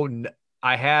know.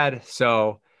 I had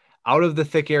so out of the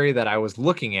thick area that I was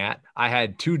looking at, I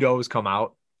had two does come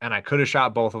out and I could have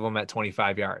shot both of them at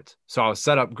 25 yards. So I was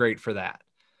set up great for that.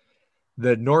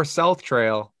 The north south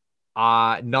trail,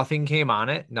 nothing came on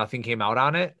it, nothing came out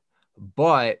on it.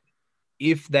 But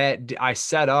if that I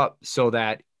set up so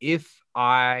that if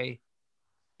a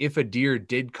deer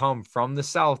did come from the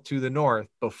south to the north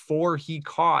before he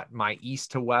caught my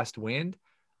east to west wind,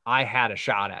 I had a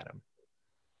shot at him.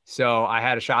 So I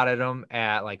had a shot at him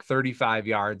at like 35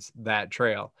 yards that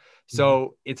trail. Mhm.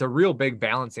 So it's a real big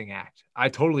balancing act. I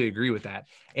totally agree with that.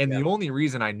 And Yeah. the only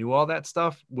reason I knew all that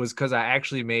stuff was because I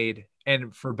actually made,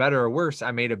 and for better or worse,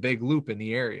 I made a big loop in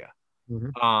the area.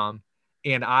 Mhm. Um,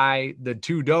 and the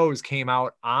two does came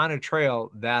out on a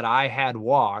trail that I had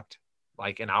walked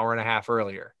like an hour and a half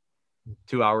earlier,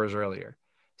 2 hours earlier.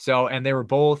 So, and they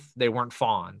weren't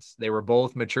fawns. They were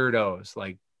both mature does,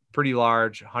 like pretty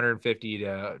large, 150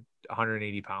 to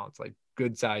 180 pounds, like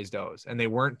good sized does. And they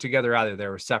weren't together either. They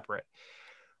were separate.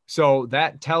 So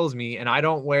that tells me, and I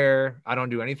don't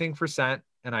do anything for scent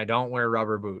and I don't wear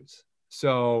rubber boots.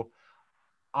 So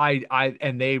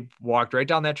and they walked right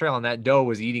down that trail and that doe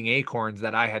was eating acorns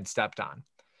that I had stepped on.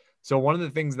 So one of the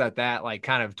things that like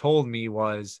kind of told me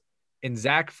was, and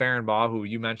Zach Fehrenbaugh, who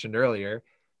you mentioned earlier,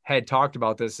 had talked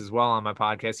about this as well on my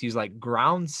podcast. He's like,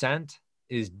 ground scent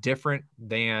is different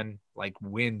than like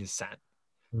wind scent.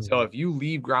 So Mhm. if you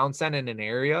leave ground scent in an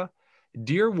area,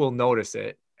 deer will notice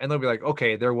it and they'll be like,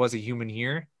 okay, there was a human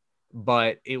here,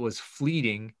 but it was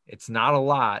fleeting. It's not a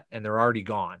lot and they're already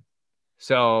gone.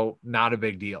 So not a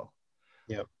big deal.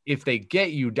 Yep. If they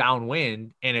get you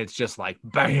downwind and it's just like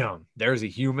bam, there's a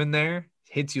human there,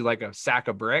 hits you like a sack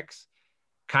of bricks,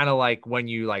 kind of like when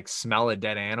you like smell a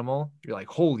dead animal, you're like,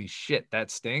 holy shit,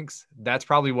 that stinks. That's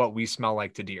probably what we smell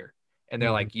like to deer. And they're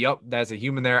Mhm. like, yep, that's a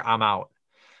human there, I'm out.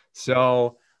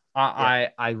 So Yeah.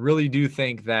 I really do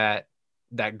think that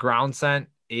ground scent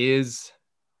it's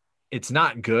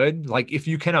not good. Like if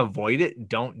you can avoid it,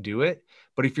 don't do it.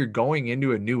 But if you're going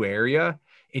into a new area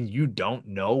and you don't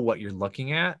know what you're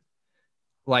looking at,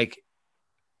 like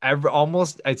every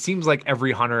almost it seems like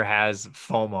every hunter has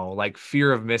FOMO, like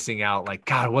fear of missing out. Like,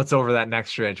 God, what's over that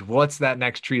next ridge? What's that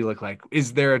next tree look like?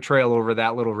 Is there a trail over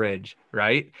that little ridge?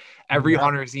 Right? Every Yeah.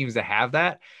 hunter seems to have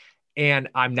that. And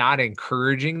I'm not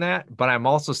encouraging that, but I'm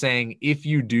also saying if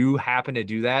you do happen to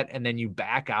do that and then you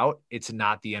back out, it's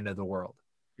not the end of the world,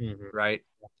 Mhm. right?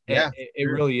 It, Yeah. it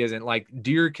True. really isn't. Like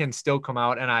deer can still come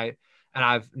out, and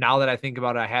I've now that I think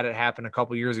about it, I had it happen a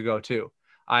couple years ago too.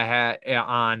 I had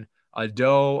on a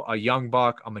doe, a young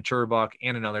buck, a mature buck,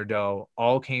 and another doe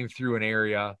all came through an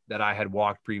area that I had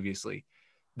walked previously.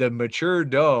 The mature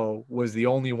doe was the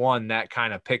only one that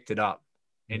kind of picked it up,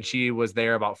 and Mhm. she was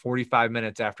there about 45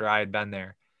 minutes after I had been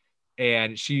there,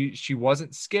 and she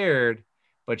wasn't scared,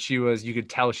 but you could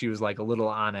tell she was like a little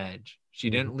on edge. She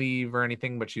Mhm. didn't leave or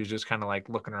anything, but she was just kind of like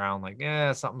looking around like,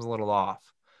 yeah, something's a little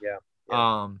off. Yeah.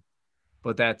 Yeah. Um,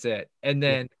 but that's it. And Yeah.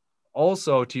 then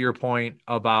also to your point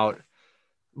about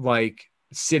like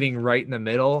sitting right in the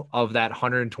middle of that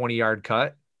 120-yard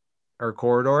cut or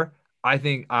corridor, I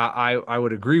think I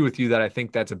would agree with you that I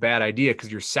think that's a bad idea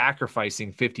because you're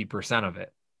sacrificing 50% of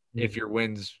it. If Mhm. your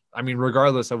wind's, I mean,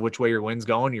 regardless of which way your wind's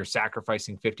going, you're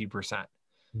sacrificing 50%.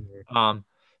 Mhm. Um,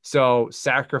 so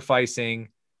sacrificing,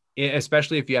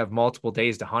 especially if you have multiple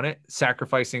days to hunt it,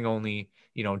 sacrificing only,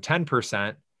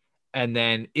 10%. And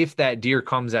then if that deer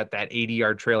comes at that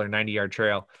 80-yard trail or 90-yard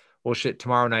trail, well, shit,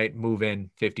 tomorrow night, move in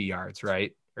 50 yards,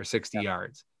 right? Or 60 Yeah,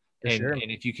 yards. for And sure.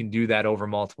 if you can do that over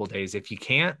multiple days, if you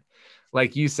can't,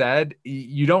 like you said,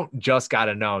 you don't just got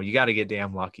to know, you got to get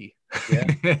damn lucky. Yeah.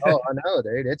 Oh, I know,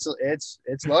 dude.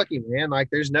 It's lucky, man. Like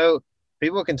there's no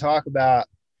people can talk about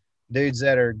dudes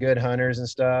that are good hunters and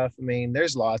stuff. I mean,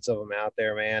 there's lots of them out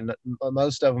there, man.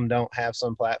 Most of them don't have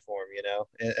some platform,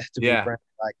 to be Yeah. frank.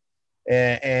 Like,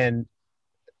 and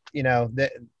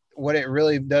that what it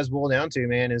really does boil down to,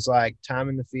 man, is like time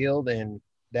in the field, and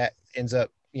that ends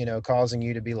up, causing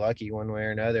you to be lucky one way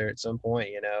or another at some point,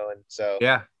 and so.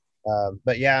 Yeah.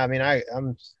 But yeah, I mean, I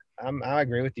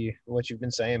agree with you what you've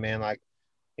been saying, man. Like,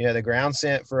 the ground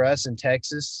scent for us in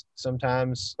Texas,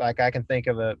 sometimes like I can think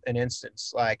of an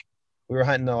instance. Like we were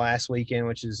hunting the last weekend,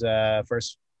 which is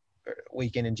first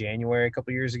weekend in January a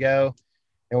couple years ago,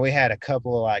 and we had a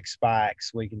couple of like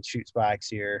spikes. We can shoot spikes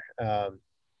here,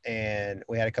 and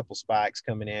we had a couple spikes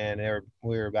coming in.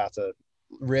 We were about to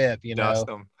rip, Dust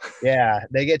them. Yeah,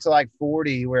 they get to like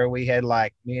 40 where we had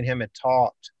like me and him had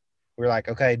talked. We were like,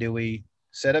 okay, do we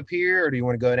set up here or do you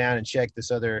want to go down and check this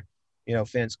other,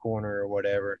 fence corner or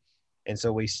whatever? And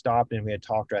so we stopped and we had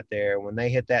talked right there. When they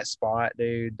hit that spot,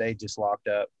 dude, they just locked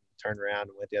up, turned around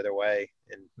and went the other way.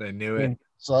 And They knew I it. mean,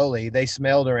 slowly they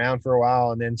smelled around for a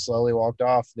while and then slowly walked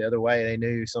off the other way. They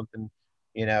knew something,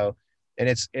 you know, and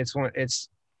it's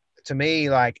to me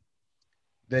like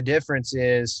the difference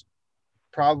is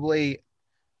probably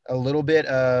a little bit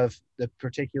of the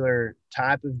particular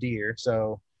type of deer.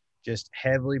 So just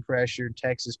heavily pressured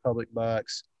Texas public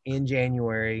bucks in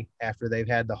January after they've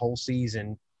had the whole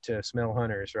season to smell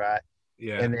hunters, right?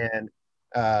 Yeah. And then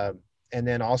uh, and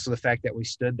then also the fact that we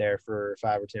stood there for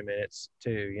 5 or 10 minutes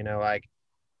too. Like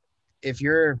if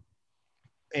you're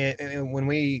and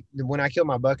when I killed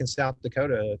my buck in South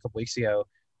Dakota a couple weeks ago,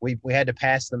 we had to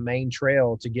pass the main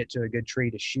trail to get to a good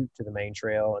tree to shoot to the main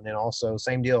trail, and then also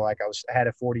same deal. Like I had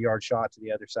a 40-yard shot to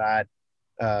the other side,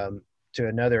 to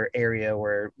another area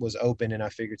where it was open, and I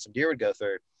figured some deer would go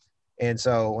through. And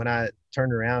so when I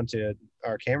turned around to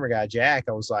our camera guy Jack,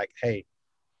 I was like, "Hey,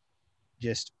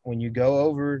 just when you go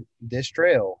over this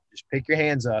trail, just pick your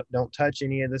hands up. Don't touch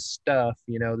any of the stuff,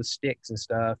 the sticks and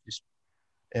stuff. Just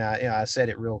I said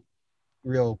it real,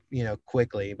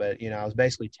 quickly, but I was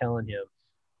basically telling him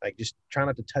like just try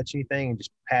not to touch anything and just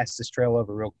pass this trail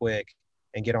over real quick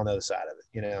and get on the other side of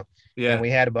it. And Yeah. we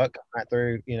had a buck come right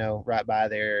through, right by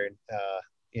there,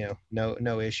 and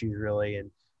no issues really.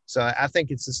 And so I think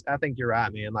you're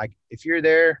right, man. Like if you're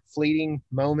there, fleeting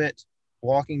moment,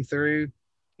 walking through,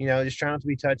 just try not to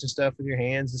be touching stuff with your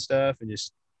hands and stuff, and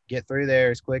just get through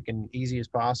there as quick and easy as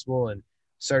possible, and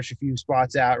search a few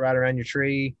spots out right around your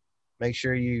tree. Make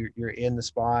sure you're in the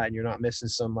spot and you're not missing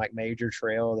some like major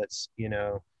trail that's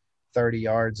 30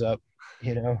 yards up,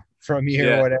 from you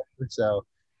or Yeah. whatever. So,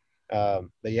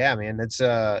 but yeah, man, it's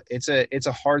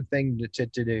a hard thing to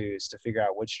do, is to figure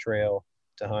out which trail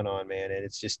to hunt on, man. And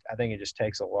I think it just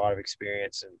takes a lot of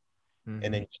experience, and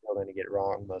then Mhm. you're still going to get it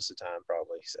wrong most of the time,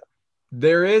 probably. So,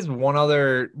 There is one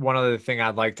other thing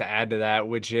I'd like to add to that,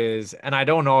 which is, and I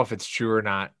don't know if it's true or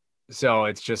not. So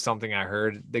it's just something I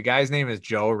heard. The guy's name is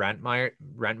Joe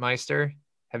Rentmeister.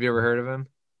 Have you ever heard of him?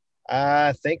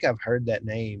 I think I've heard that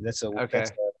name. That's Okay. a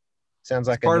sounds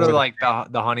He's like a part of northern. like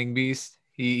the hunting beast.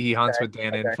 He hunts with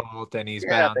Dan Okay. Infalt and he's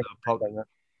been Yeah, I on think the I've pub. heard that.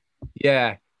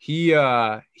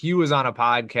 Yeah. He was on a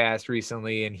podcast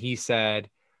recently and he said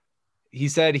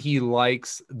he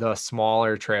likes the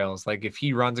smaller trails. Like if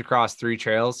he runs across three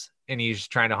trails and he's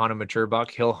trying to hunt a mature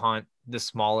buck, he'll hunt the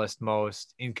smallest,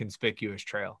 most inconspicuous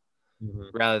trail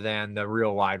Mhm, rather than the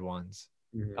real wide ones.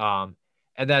 mhm. Um,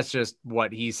 and that's just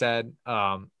what he said.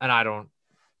 And I don't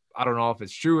know if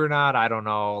it's true or not. I don't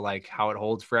know like how it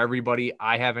holds for everybody.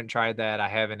 I haven't tried that. I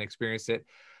haven't experienced it,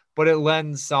 but it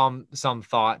lends some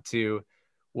thought to,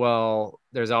 well,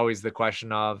 there's always the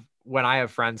question of when I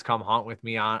have friends come hunt with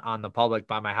me on the public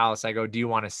by my house, I go, do you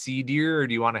want to see deer or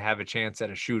do you want to have a chance at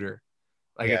a shooter?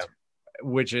 Like Yeah,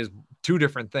 which is two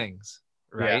different things,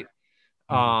 yeah. right?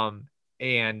 Mhm, Um,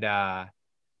 and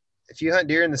if you hunt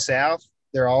deer in the South,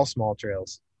 they're all small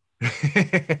trails.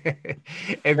 if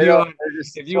They you don't. want, They're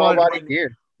just if you small want, body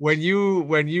deer. when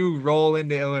you roll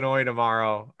into Illinois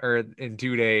tomorrow or in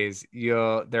 2 days,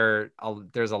 there's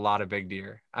a lot of big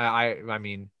deer. I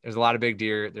mean, there's a lot of big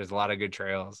deer. There's a lot of good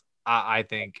trails. I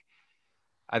think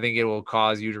it will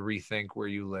cause you to rethink where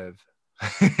you live.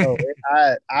 Oh,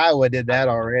 Iowa did that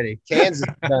already. Kansas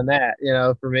has done that,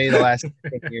 for me the last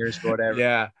 10 years or whatever.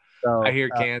 Yeah, I So, hear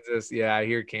Kansas. Yeah, I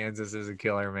hear Kansas is a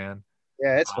killer, man.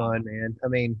 yeah, it's fun, man. I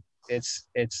mean, it's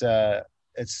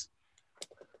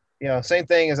same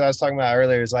thing as I was talking about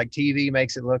earlier. Is like TV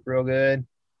makes it look real good,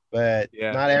 but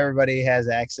Yeah, not everybody has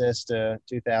access to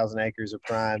 2,000 acres of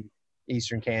prime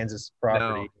eastern Kansas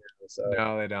property. no, So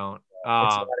no, they don't. it's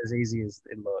not as easy as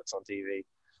it looks on TV.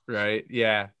 Right.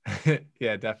 Yeah.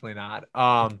 Yeah, definitely not.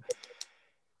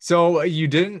 So you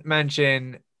didn't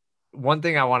mention one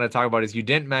thing I want to talk about is you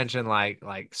didn't mention like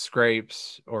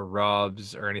scrapes or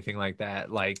rubs or anything like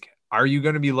that. Like, are you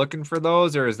going to be looking for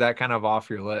those or is that kind of off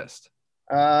your list?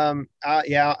 Yeah,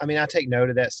 I mean, I take note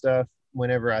of that stuff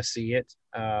whenever I see it.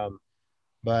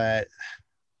 But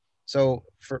so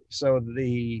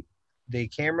the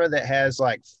camera that has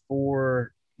like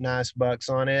four nice bucks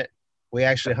on it, we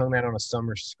actually hung that on a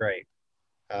summer scrape.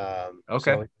 Okay.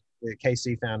 So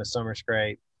KC found a summer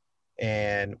scrape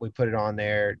and we put it on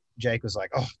there. Jake was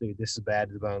like, "Oh, dude, this is bad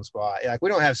to the bone spot." Like we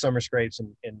don't have summer scrapes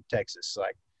in Texas.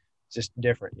 Like it's just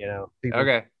different, People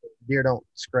Okay. deer don't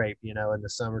scrape, in the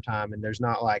summertime, and there's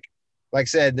not like I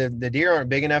said, the deer aren't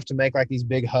big enough to make like these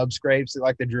big hub scrapes that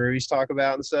like the Drury's talk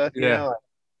about and stuff. Yeah. Like,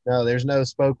 no, there's no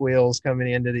spoke wheels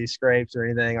coming into these scrapes or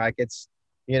anything. Like it's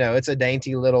a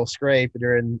dainty little scrape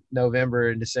during November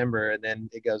and December, and then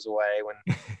it goes away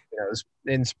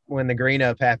when the green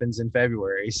up happens in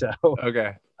February. So,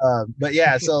 Okay. but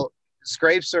yeah, so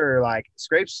scrapes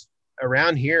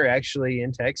around here actually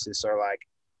in Texas are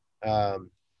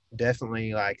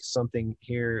definitely like something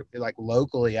here, like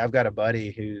locally. I've got a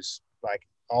buddy who's like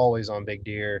always on big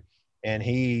deer, and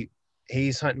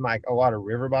he's hunting like a lot of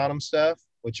river bottom stuff,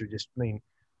 which are just, I mean,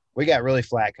 we got really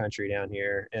flat country down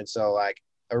here, and so like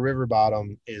a river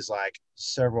bottom is like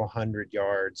several hundred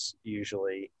yards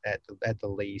usually at the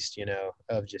least,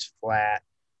 of just flat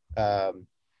um,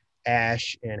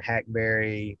 ash and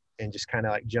hackberry and just kind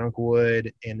of like junk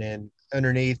wood, and then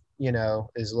underneath,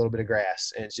 is a little bit of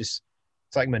grass, and it's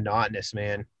like monotonous,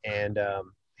 man. And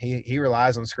he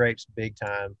relies on scrapes big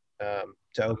time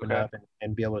to open Okay. up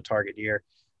and be able to target deer.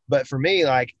 But for me,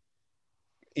 like,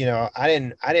 I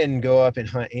didn't go up and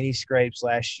hunt any scrapes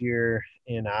last year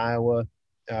in Iowa.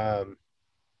 Um,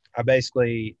 I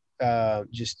basically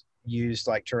just used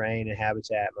like terrain and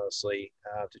habitat mostly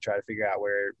to try to figure out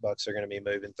where bucks are going to be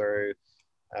moving through.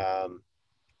 Um,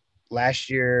 Last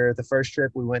year, the first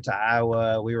trip we went to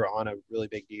Iowa, we were on a really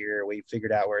big deer. We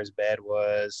figured out where his bed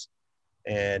was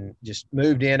and just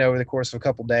moved in over the course of a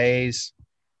couple days.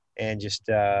 And just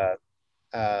the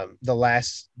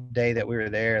last day that we were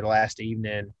there, the last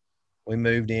evening, we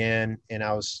moved in, and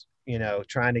I was,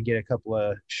 trying to get a couple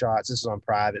of shots. This is on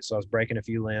private, so I was breaking a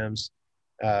few limbs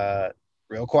uh,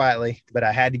 real quietly, but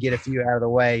I had to get a few out of the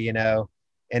way. And Yeah,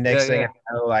 next thing I yeah.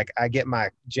 know, like I get my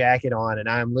jacket on, and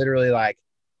I'm literally like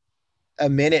a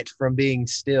minute from being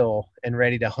still and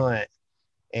ready to hunt.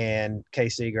 And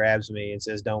KC grabs me and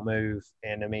says, "Don't move."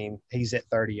 And I mean, he's at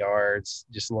 30 yards,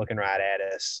 just looking right at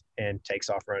us, and takes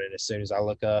off running as soon as I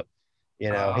look up.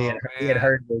 Oh He had man.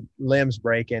 heard the limbs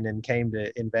breaking and came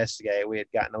to investigate. We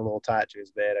had gotten a little tight to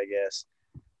his bed, I guess.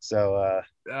 So,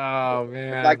 Oh like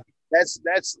man.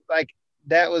 that's like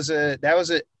that was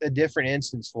a different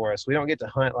instance for us. We don't get to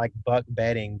hunt like buck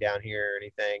bedding down here or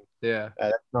anything. Yeah.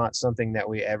 That's not something that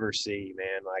we ever see,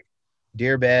 man. Like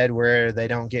deer bed where they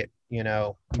don't get,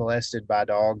 molested by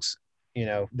dogs,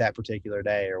 that particular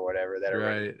day or whatever that are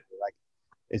running. Right. Like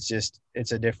it's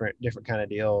a different kind of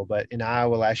deal. But in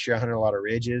Iowa last year, I hunted a lot of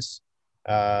ridges,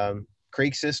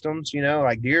 creek systems.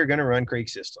 Like deer are going to run creek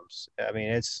systems. I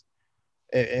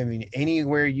mean,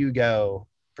 anywhere you go,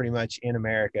 pretty much in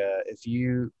America, if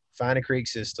you find a creek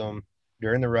system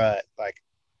during the rut, like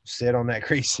sit on that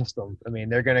creek system. I mean,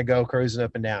 they're going to go cruising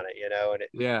up and down it, and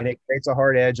Yeah. it creates a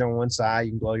hard edge on one side.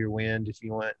 You can blow your wind if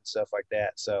you want and stuff like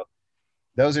that. So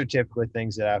those are typically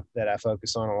things that I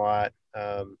focus on a lot.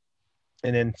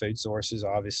 And then food sources,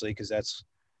 obviously, because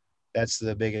that's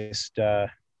the biggest.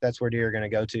 That's where deer are going to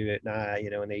go to at night,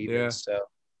 in the Yeah. evenings. So,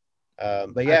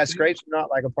 but I yeah, think scrapes are not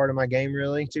like a part of my game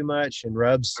really too much, and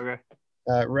rubs. okay.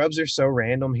 Rubs are so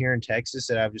random here in Texas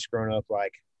that I've just grown up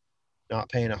like not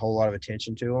paying a whole lot of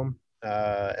attention to them.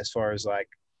 As far as like,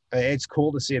 it's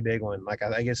cool to see a big one. Like,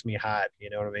 I gets me hype, you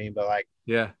know what I mean? But like,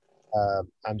 Yeah.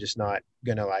 I'm just not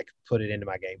gonna like put it into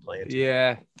my game plan.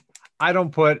 Yeah. I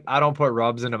don't put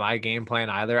rubs into my game plan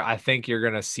either. I think you're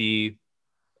gonna see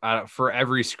for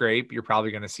every scrape, you're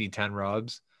probably gonna see 10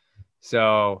 rubs.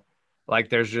 So like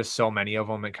there's just so many of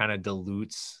them, it kind of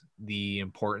dilutes the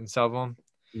importance of them.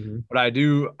 Mm-hmm. But I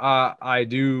do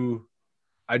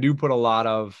put a lot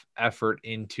of effort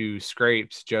into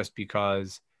scrapes just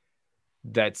because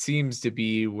that seems to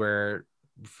be where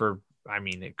I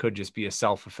mean, it could just be a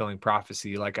self-fulfilling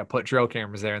prophecy. Like I put trail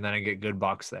cameras there and then I get good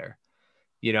bucks there,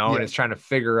 and Yeah. it's trying to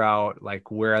figure out like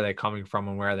where are they coming from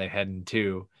and where are they heading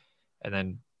to. And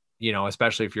then,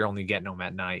 especially if you're only getting them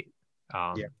at night.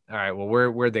 Yeah. All right, well,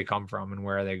 where'd they come from and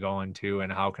where are they going to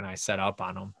and how can I set up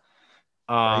on them?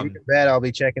 You can bet I'll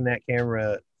be checking that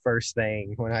camera first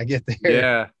thing when I get there.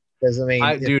 Yeah, Because I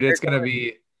mean, dude, it's going to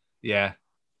be, yeah,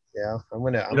 yeah, I'm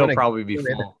it'll gonna probably be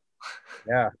full.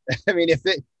 Yeah. I mean, if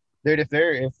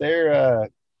they're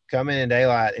coming in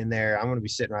daylight in there, I'm gonna be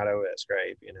sitting right over that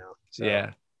scrape, So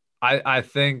Yeah. I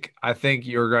think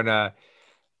you're gonna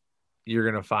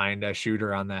find a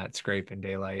shooter on that scrape in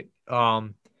daylight.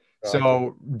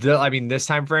 So this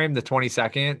time frame, the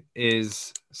 22nd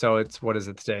is, so it's, what is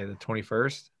it today? The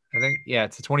 21st, I think. Yeah,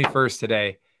 it's the 21st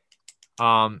today.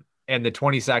 And the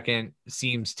 22nd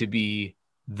seems to be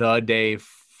the day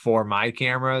for my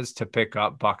cameras to pick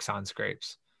up bucks on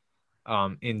scrapes,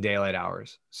 in daylight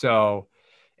hours. So,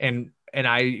 and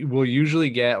I will usually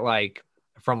get like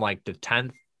from like the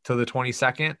 10th to the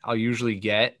 22nd, I'll usually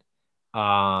get,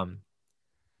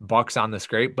 bucks on the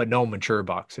scrape, but no mature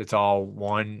bucks. It's all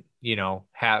one,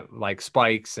 have like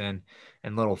spikes and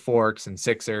little forks and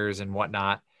sixers and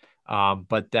whatnot.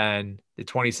 But then the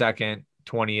 22nd,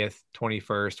 20th,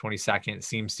 21st, 22nd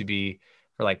seems to be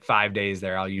for like 5 days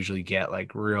there. I'll usually get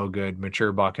like real good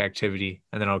mature buck activity,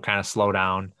 and then it'll kind of slow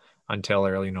down until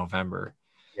early November.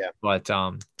 Yeah. But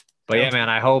yeah, man,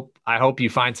 I hope you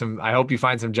find some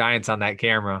giants on that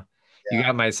camera. Yeah. You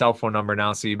got my cell phone number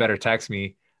now, so you better text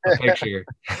me a picture.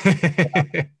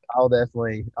 I'll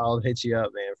hit you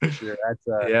up, man, for sure.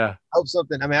 That's Yeah. I hope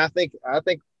something. I mean, I think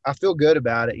I feel good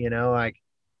about it, like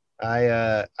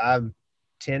I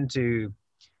tend to,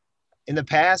 in the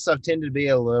past, I've tended to be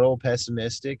a little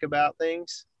pessimistic about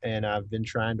things, and I've been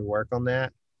trying to work on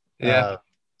that. Yeah.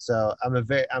 So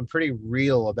I'm pretty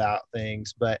real about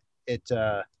things, but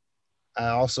I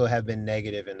also have been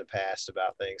negative in the past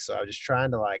about things. So I'm just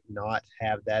trying to like not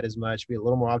have that as much, be a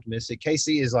little more optimistic.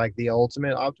 Casey is like the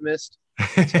ultimate optimist.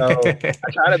 So I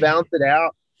try to balance it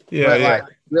out. Yeah. But Yeah. like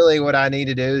really what I need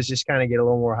to do is just kind of get a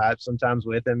little more hype sometimes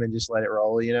with him and just let it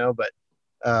roll, But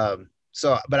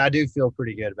but I do feel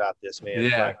pretty good about this, man.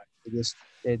 Yeah. Like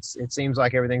it seems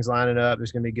like everything's lining up.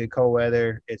 There's gonna be good cold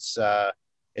weather. It's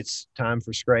time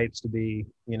for scrapes to be,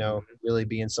 really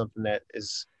being something that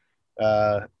is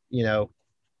that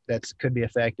could be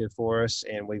effective for us.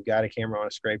 And we've got a camera on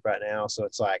a scrape right now. So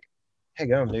it's like, hey,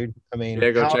 go, dude. I mean,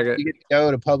 Yeah, go check it. You get to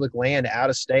go to public land out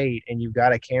of state and you've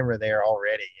got a camera there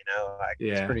already,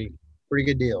 Yeah. It's pretty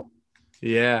good deal.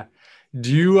 Yeah.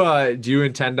 Do you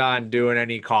intend on doing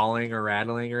any calling or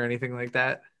rattling or anything like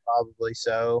that? Probably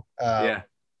so. Yeah.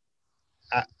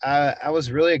 I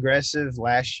was really aggressive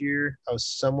last year. I was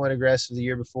somewhat aggressive the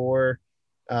year before.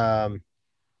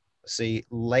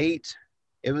 Late.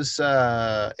 It was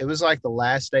like the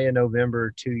last day of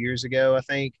November 2 years ago, I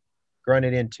think.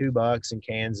 Grunted in 2 bucks in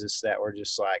Kansas that were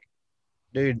just like,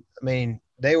 dude. I mean,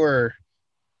 they were.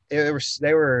 I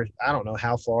don't know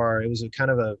how far. It was a kind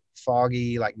of a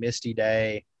foggy, like misty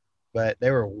day, but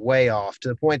they were way off to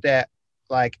the point that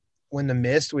like when the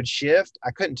mist would shift,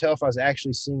 I couldn't tell if I was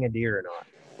actually seeing a deer or not.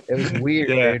 It was weird,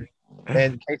 Yeah. dude.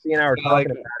 And Casey and I were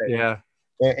talking about it. Yeah.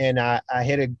 And I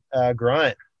hit a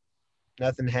grunt.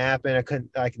 Nothing happened. I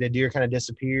couldn't, like, the deer kind of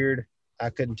disappeared. I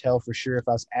couldn't tell for sure if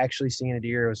I was actually seeing a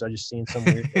deer or was I just seeing some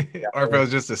weird thing. Or if it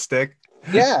was just a stick.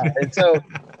 Yeah. And so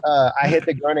I hit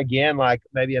the grunt again, like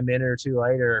maybe a minute or two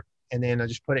later, and then I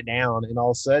just put it down. And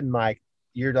all of a sudden, like,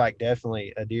 you're like,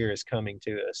 definitely a deer is coming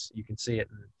to us. You can see it.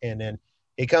 And then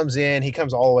he comes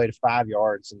all the way to 5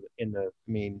 yards I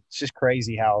mean, it's just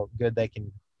crazy how good they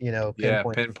can,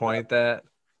 pinpoint that.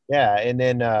 Yeah. And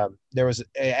then there was,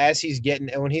 as he's getting,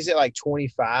 and when he's at like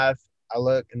 25, I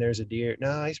look and there's a deer.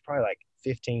 No, he's probably like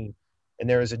 15. And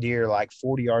there was a deer like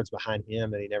 40 yards behind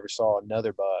him that he never saw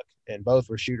another buck. And both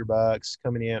were shooter bucks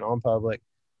coming in on public,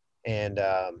 and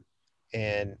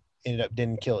ended up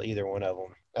didn't kill either one of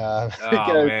them. Oh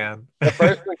man. The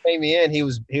first one came in, he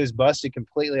was busted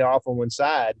completely off on one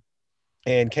side.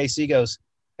 And KC goes,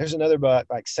 there's another buck,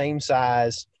 like same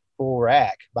size, full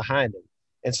rack behind him.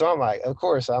 And so I'm like, of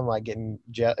course, I'm like getting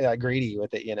greedy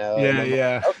with it, Yeah, And I'm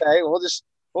yeah. like, okay, we'll just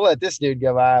we'll let this dude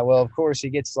go by. Well, of course, he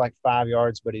gets like 5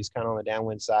 yards, but he's kind of on the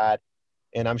downwind side.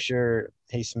 And I'm sure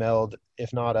he smelled,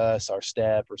 if not us, our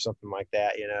step or something like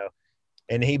that,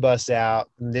 And he busts out,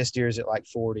 and this deer's at like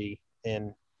 40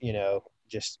 and,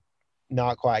 just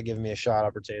not quite giving me a shot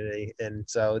opportunity. And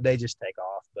so they just take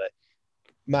off. But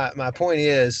my point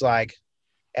is, like,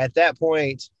 at that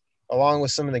point, along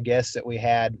with some of the guests that we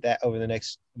had that over the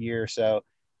next year or so,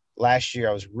 last year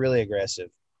I was really aggressive.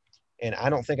 And I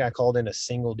don't think I called in a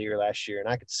single deer last year, and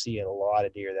I could see a lot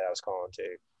of deer that I was calling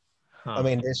to. I Huh.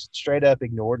 mean, they straight up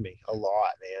ignored me a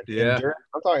lot, man. And Yeah.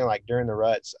 I'm talking like during the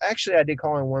ruts. Actually, I did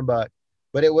call in one buck,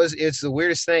 but it's the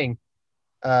weirdest thing.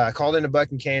 I called in a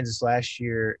buck in Kansas last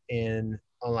year on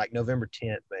like November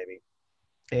 10th, maybe.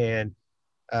 And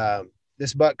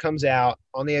this buck comes out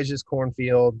on the edge of this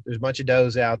cornfield. There's a bunch of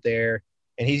does out there,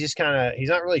 and he's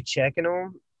not really checking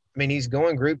them. I mean, he's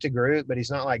going group to group, but he's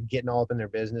not like getting all up in their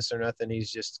business or nothing.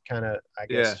 He's just kind of, I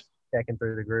Yeah. guess, checking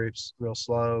through the groups real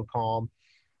slow, calm.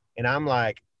 And I'm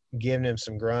like giving him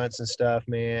some grunts and stuff,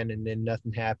 man. And then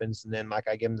nothing happens. And then like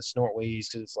I give him the snort wheeze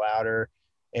because it's louder.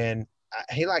 And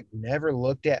he like never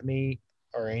looked at me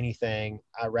or anything.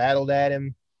 I rattled at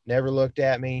him, never looked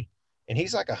at me. And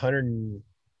he's like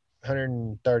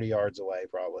 130 yards away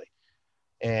probably.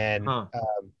 And Huh.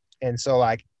 and so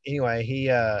like anyway,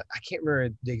 I can't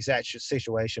remember the exact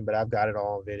situation, but I've got it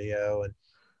all on video. And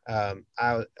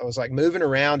I was like moving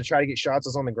around to try to get shots. I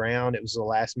was on the ground. It was a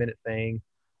last minute thing.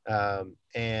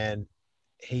 And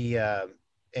he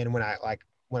and when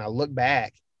I look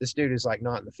back, this dude is like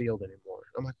not in the field anymore.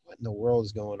 I'm like, what in the world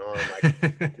is going on? Like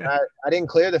I didn't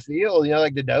clear the field,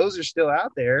 like the does are still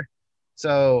out there.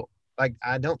 So like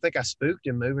I don't think I spooked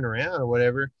him moving around or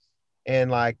whatever.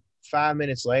 And like 5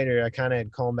 minutes later, I kind of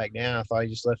had calmed back down. I thought he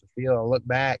just left the field. I look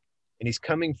back and he's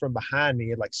coming from behind me. He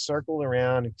had like circled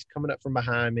around. He's coming up from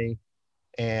behind me.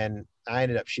 And I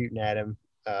ended up shooting at him.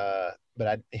 But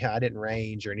I didn't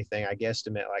range or anything. I guessed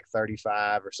him at like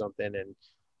 35 or something and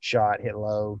shot, hit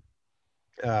low,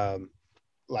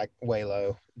 like way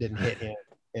low, didn't hit him.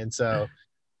 And so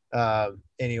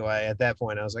anyway, at that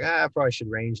point, I was like, I probably should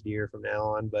range deer from now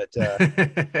on. But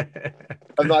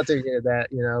I'm not too good at that,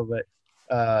 But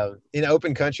in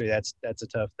open country, that's a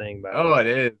tough thing, by the Oh, way. it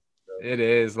is. So, It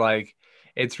is like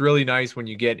it's really nice when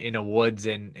you get in a woods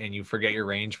and you forget your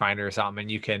rangefinder or something,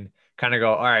 and you can kind of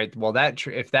go, all right, well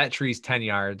if that tree's 10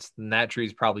 yards, then that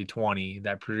tree's probably 20,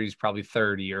 that tree's probably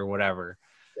 30 or whatever.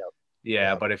 yeah, Yeah,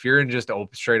 yeah. but if you're in just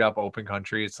straight up open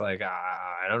country, it's like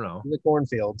I don't know. In the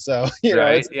cornfield, so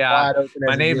Right? it's as Yeah. wide open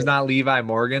My as it name's gets. not Levi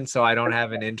Morgan, so I don't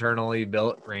have an internally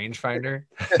built rangefinder.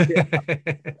 Yeah,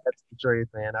 that's the truth,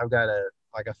 man. I've got a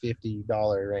 $50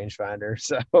 rangefinder,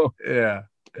 so Yeah.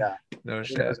 yeah, No who knows?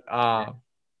 shit.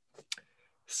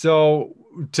 So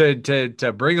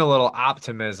to bring a little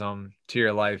optimism to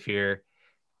your life here,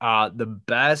 the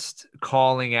best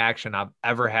calling action I've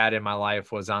ever had in my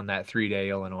life was on that 3-day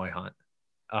Illinois hunt.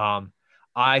 Um,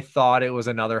 I thought it was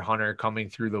another hunter coming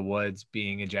through the woods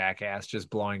being a jackass, just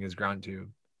blowing his grunt tube.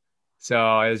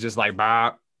 So it was just like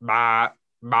bah, bah,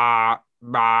 bah,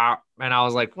 bah. And I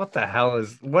was like, what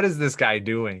is this guy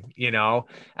doing? And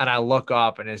I look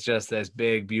up and it's just this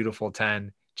big, beautiful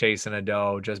 10 chasing a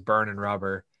doe, just burning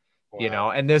rubber,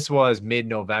 Wow. and this was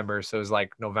mid-November. So it was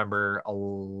like November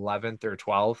 11th or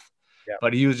 12th, Yeah.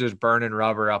 but he was just burning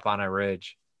rubber up on a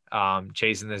ridge,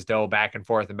 chasing this doe back and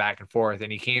forth and back and forth.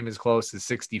 And he came as close as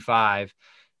 65.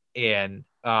 And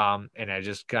I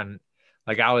just couldn't,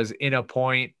 like, I was in a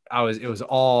point, it was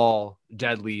all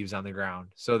dead leaves on the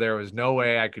ground. So there was no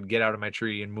way I could get out of my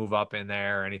tree and move up in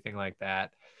there or anything like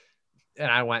that.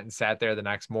 And I went and sat there the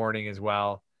next morning as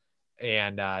well.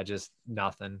 And just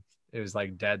nothing. It was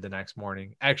like dead the next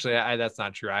morning. Actually, that's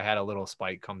not true. I had a little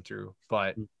spike come through,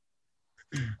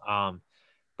 um,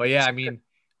 but yeah, I mean,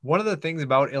 one of the things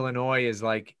about Illinois is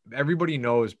like everybody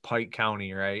knows Pike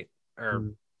County, right? Or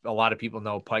Mhm. a lot of people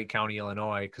know Pike County,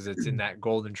 Illinois, because it's in that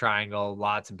golden triangle.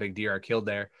 Lots of big deer are killed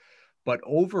there. But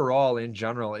overall, in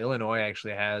general, Illinois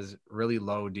actually has really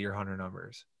low deer hunter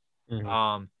numbers.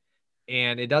 Mhm.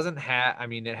 And it doesn't have, I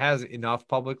mean, it has enough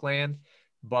public land.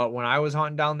 But when I was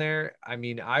hunting down there, I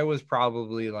mean, I was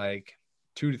probably like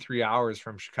 2 to 3 hours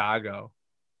from Chicago,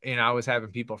 and I was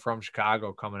having people from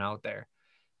Chicago coming out there.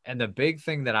 And the big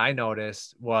thing that I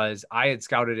noticed was I had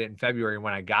scouted it in February.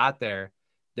 When I got there,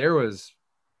 there was,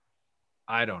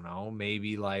 I don't know,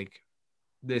 maybe like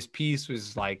this piece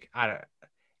was like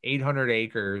 800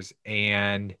 acres,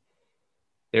 and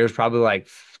there's probably like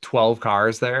 12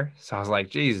 cars there. So I was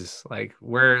like, Jesus, like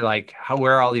where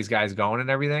are all these guys going and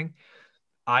everything?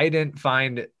 I didn't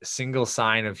find a single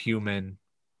sign of human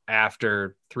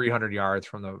after 300 yards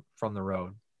from the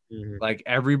road. Like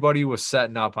everybody was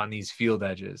setting up on these field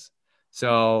edges.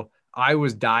 So I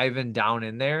was diving down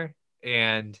in there.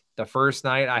 And the first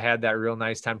night I had that real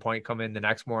nice 10-point come in. The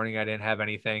next morning I didn't have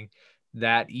anything.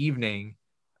 That evening,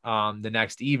 the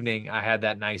next evening, I had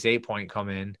that nice 8-point come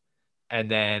in. And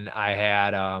then I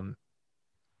had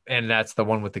and that's the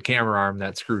one with the camera arm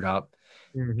that screwed up.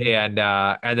 And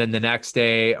then the next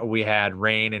day we had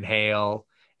rain and hail,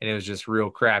 and it was just real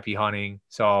crappy hunting.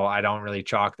 So I don't really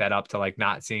chalk that up to like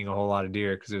not seeing a whole lot of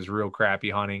deer because it was real crappy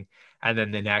hunting. And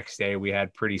then the next day we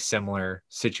had pretty similar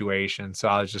situations. So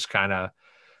I was just kind of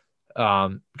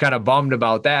bummed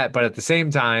about that. But at the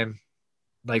same time,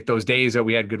 like those days that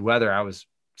we had good weather, I was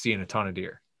seeing a ton of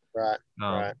deer. Right.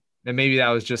 Right. And maybe that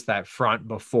was just that front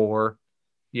before,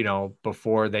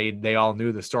 before they all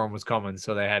knew the storm was coming,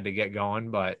 so they had to get going.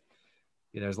 But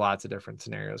there's lots of different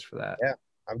scenarios for that. Yeah,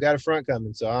 I've got a front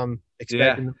coming, so I'm Yeah,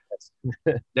 expecting the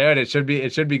best. dude,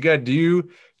 it should be good. Do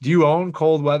you own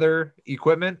cold weather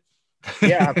equipment?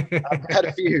 Yeah, I've got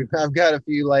a few. I've got a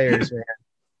few layers, man.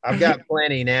 I've got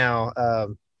plenty now.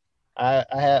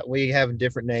 We have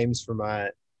different names for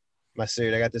my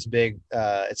suit. I got this big.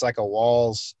 It's like a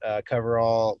Walls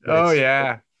coverall. But Oh it's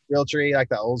yeah, Realtree, like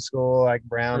the old school, like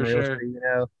brown for Realtree,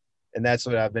 sure. And that's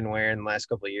what I've been wearing the last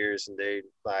couple of years. And dude,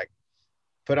 like,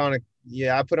 I put on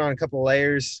a couple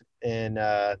layers and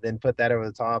then put that over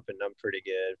the top, and I'm pretty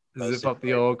good. Zip up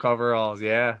the old coveralls,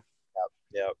 yeah.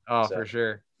 Yep. Oh, So, for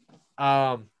sure.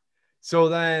 So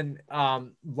then,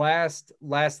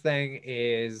 last thing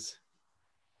is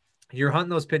you're hunting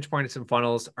those pinch points and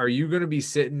funnels. Are you going to be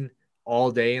sitting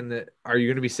all day are you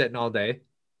going to be sitting all day?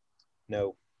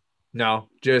 no. No,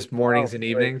 just mornings and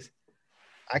evenings.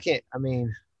 I can't. I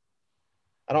mean,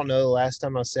 I don't know the last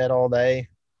time I sat all day.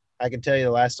 I can tell you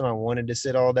the last time I wanted to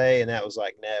sit all day, and that was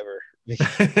like never.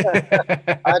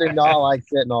 I do not like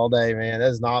sitting all day, man.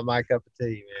 That's not my cup of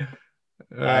tea,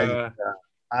 man.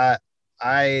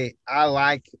 I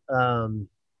like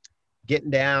getting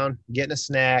down, getting a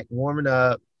snack, warming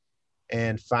up,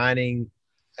 and finding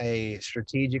a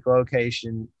strategic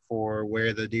location for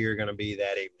where the deer are going to be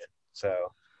that evening.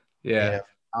 So, yeah,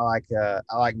 I like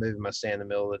moving my stand in the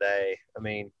middle of the day. I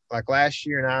mean, like last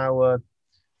year in Iowa,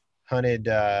 hunted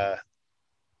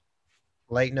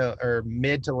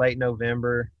mid to late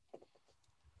November.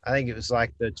 I think it was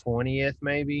like the 20th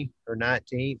maybe or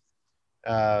 19th.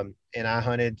 And I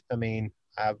hunted. I mean,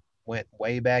 I went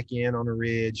way back in on a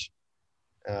ridge.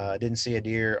 Didn't see a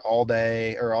deer all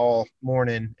day or all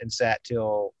morning and sat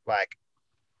till like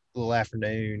a little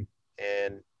afternoon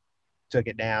and took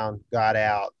it down, got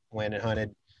out, went and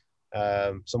hunted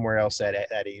somewhere else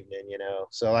that evening,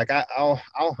 So like I'll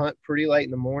hunt pretty late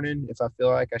in the morning if I feel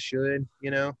like I should,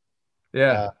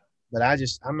 yeah, but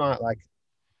I'm not like,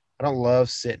 I don't love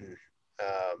sitting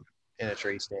in a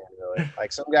tree stand really.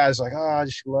 Like some guys like, oh, I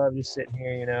just love just sitting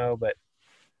here, but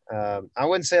I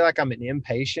wouldn't say like I'm an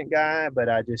impatient guy, but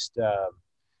I just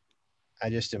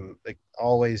am like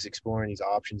always exploring these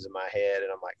options in my head,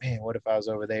 and I'm like, man, what if I was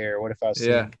over there? What if I was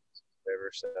yeah. seeing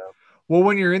whatever? So Well,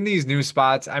 when you're in these new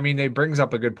spots, I mean, it brings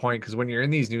up a good point because when you're in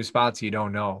these new spots, you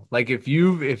don't know. Like if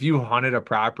you hunted a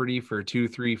property for 2,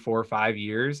 3, 4, 5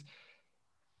 years,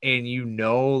 and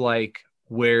like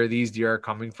where these deer are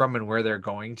coming from and where they're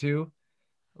going to,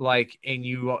 like, and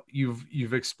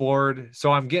you've explored.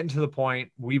 So I'm getting to the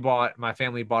point. My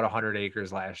family bought 100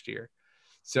 acres last year.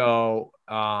 So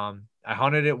I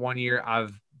hunted it one year.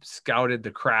 I've scouted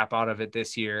the crap out of it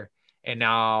this year, and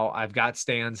now I've got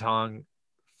stands hung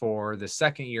for the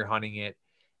second year hunting it.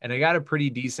 And I got a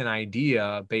pretty decent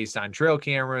idea based on trail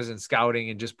cameras and scouting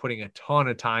and just putting a ton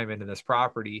of time into this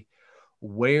property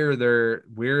where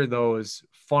those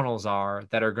funnels are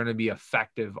that are going to be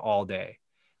effective all day.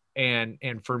 And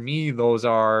for me, those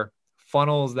are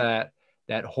funnels that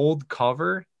hold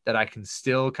cover that I can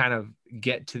still kind of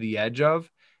get to the edge of,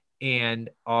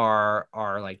 and are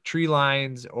like tree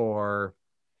lines or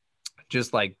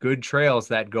just like good trails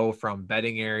that go from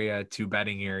bedding area to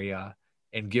bedding area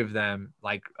and give them,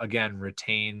 like, again,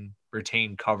 retain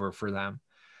cover for them.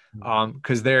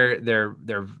 Because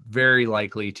they're very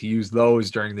likely to use those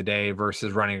during the day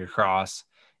versus running across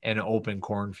an open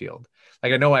cornfield.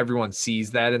 Like, I know everyone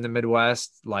sees that in the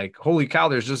Midwest, like, holy cow,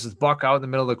 there's just this buck out in the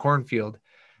middle of the cornfield.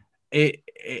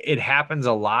 It happens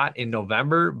a lot in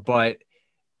November, but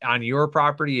on your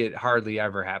property, it hardly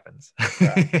ever happens.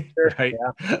 yeah, sure, Right?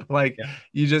 yeah, Like, yeah.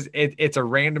 you just, it's a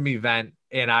random event,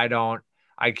 and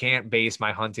I can't base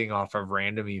my hunting off of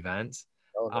random events.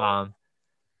 Oh, no.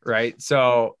 Right.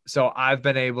 So I've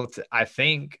been able to, I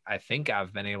think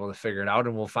I've been able to figure it out,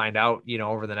 and we'll find out,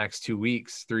 over the next 2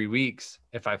 weeks, 3 weeks,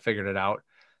 if I figured it out.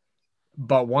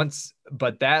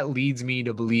 but that leads me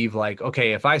to believe like,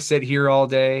 okay, if I sit here all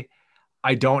day,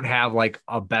 I don't have like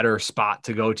a better spot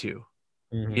to go to.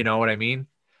 Mm-hmm. You know what I mean?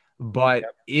 But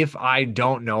Yep. if I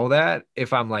don't know that,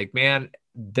 if I'm like, man,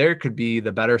 there could be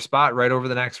the better spot right over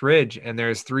the next ridge, and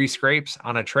there's 3 scrapes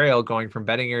on a trail going from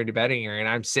bedding area to bedding area, and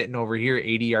I'm sitting over here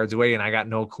 80 yards away and I got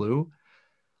no clue,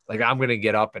 like I'm gonna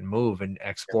get up and move and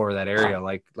explore that area,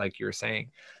 like you were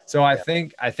saying. So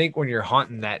Yep. I think when you're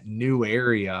hunting that new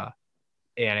area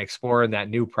and exploring that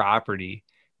new property,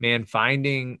 man,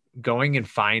 going and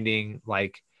finding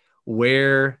like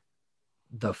where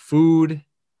the food,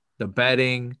 the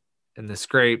bedding, and the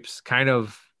scrapes kind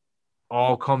of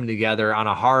all come together on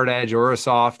a hard edge or a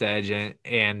soft edge,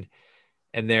 and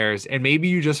maybe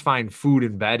you just find food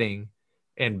and bedding,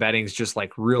 and bedding's just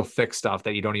like real thick stuff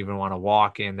that you don't even want to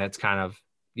walk in, that's kind of,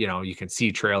 you can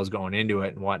see trails going into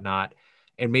it and whatnot,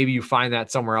 and maybe you find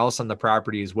that somewhere else on the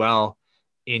property as well,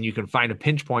 and you can find a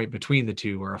pinch point between the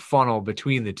two or a funnel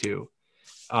between the two.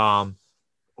 um,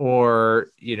 or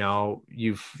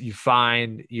you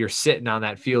find you're sitting on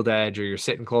that field edge, or you're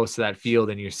sitting close to that field,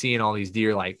 and you're seeing all these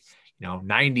deer like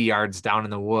 90 yards down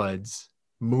in the woods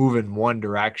moving one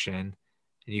direction,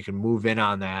 and you can move in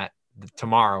on that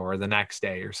tomorrow or the next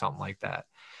day or something like that.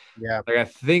 Yeah. Like I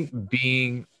think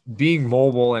being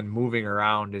mobile and moving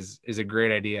around is a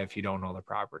great idea if you don't know the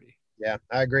property. Yeah.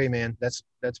 I agree, man. That's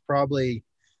probably,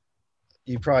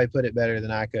 you probably put it better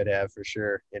than I could have for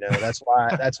sure. That's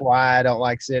why I don't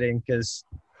like sitting, because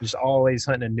just always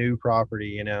hunting a new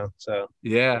property, so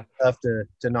Yeah. tough to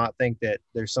not think that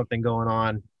there's something going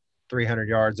on 300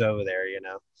 yards over there.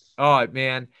 Oh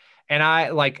man. And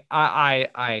I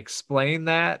explain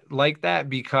that like that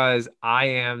because I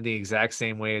am the exact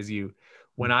same way as you.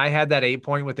 When I had that 8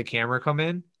 point with the camera come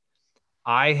in,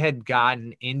 I had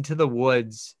gotten into the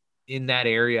woods in that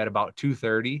area at about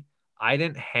 2:30. I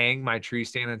didn't hang my tree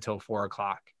stand until 4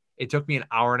 o'clock. It took me an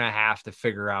hour and a half to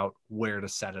figure out where to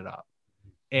set it up.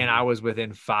 And I was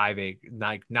within 5 acres,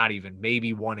 like not even,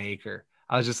 maybe 1 acre.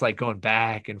 I was just like going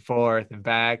back and forth and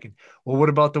back. And well, what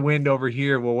about the wind over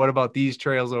here? Well, what about these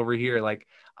trails over here? Like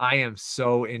I am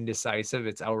so indecisive.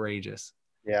 It's outrageous.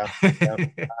 Yeah. Yeah.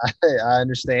 I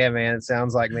understand, man. It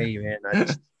sounds like me, man.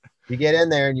 You get in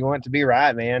there and you want it to be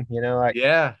right, man. Like,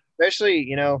 Yeah.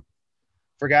 especially,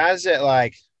 for guys that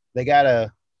like, they got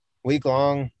a week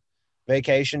long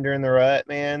vacation during the rut,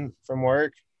 man, from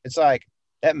work. It's like,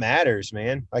 that matters,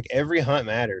 man. Like every hunt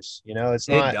matters. It's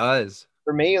It not does.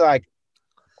 for me. Like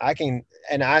I can,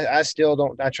 and I still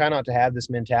don't, I try not to have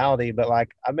this mentality, but like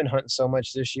I've been hunting so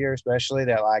much this year, especially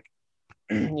that like,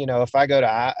 if I go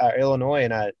to Illinois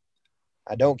and I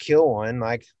don't kill one,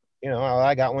 like,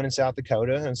 I got one in South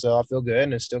Dakota, and so I feel good,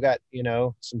 and I still got,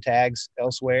 some tags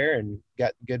elsewhere, and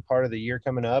got a good part of the year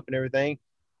coming up and everything.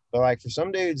 But like for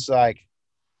some dudes, like,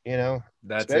 That's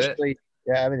it. especially,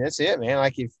 yeah, I mean, that's it, man.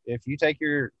 Like if you take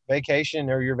your vacation,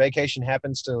 or your vacation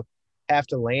happens to have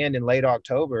to land in late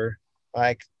October,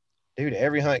 like, dude,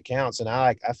 every hunt counts. And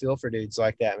I feel for dudes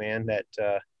like that, man,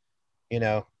 that, you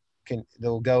know,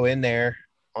 they'll go in there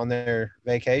on their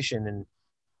vacation and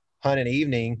hunt an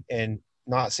evening and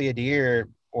not see a deer,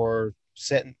 or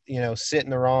sit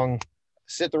the wrong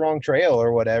trail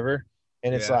or whatever.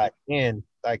 And it's Yeah. like, man,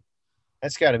 like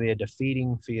that's got to be a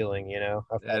defeating feeling. I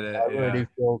really Yeah. do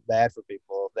feel bad for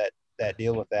people that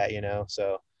deal with that.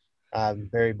 So I'm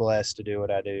very blessed to do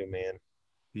what I do, man.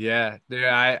 Yeah,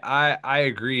 I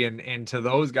agree. And to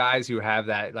those guys who have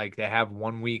that, like they have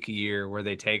 1 week a year where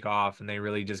they take off and they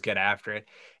really just get after it.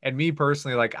 And me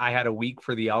personally, like I had a week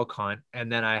for the elk hunt,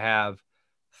 and then I have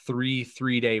 3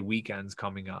 3-day weekends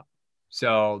coming up.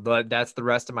 So that's the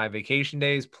rest of my vacation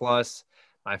days plus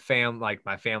my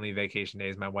family vacation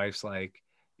days. My wife's like,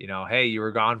 hey, you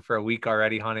were gone for a week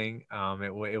already hunting.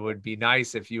 It would be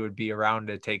nice if you would be around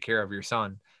to take care of your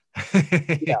son.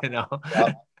 Yeah. you know.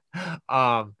 Yeah.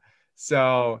 um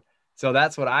so so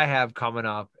that's what I have coming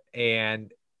up, and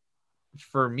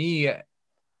for me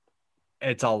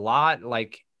it's a lot.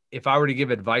 Like if I were to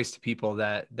give advice to people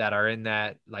that are in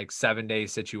that like 7 day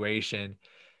situation,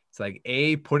 it's like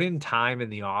put in time in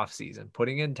the off season.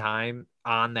 Putting in time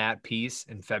on that piece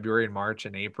in February and March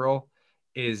and April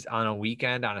is on a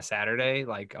weekend, on a Saturday,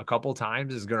 like a couple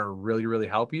times, is going to really really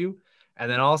help you.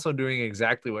 And then also doing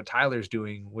exactly what Tyler's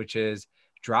doing, which is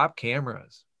drop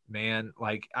cameras, man.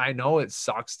 Like I know it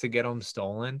sucks to get them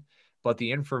stolen, but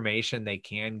the information they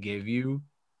can give you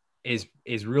is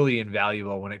really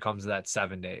invaluable when it comes to that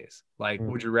 7 days. Like,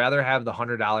 Mm. would you rather have the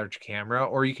 $100 camera,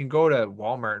 or you can go to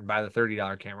Walmart and buy the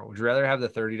 $30 camera? Would you rather have the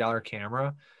 $30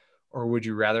 camera, or would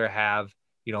you rather have,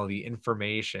 the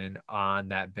information on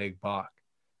that big buck?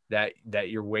 that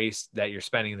you're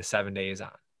spending the 7 days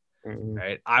on. Mm-hmm.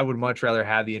 Right. I would much rather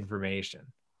have the information.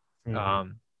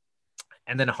 Mm-hmm.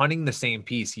 And then hunting the same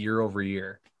piece year over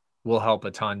year will help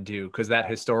a ton too, because that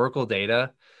historical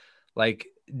data, like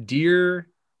deer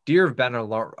have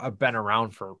been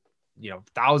around for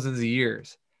thousands of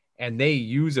years, and they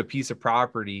use a piece of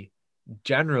property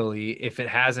generally if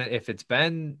it's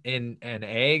been in an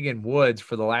ag and woods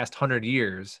for the last 100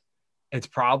 years, they're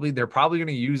probably going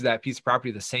to use that piece of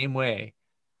property the same way,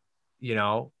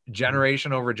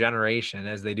 generation over generation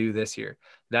as they do this year.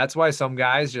 That's why some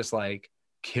guys just like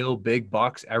kill big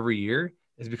bucks every year,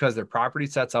 is because their property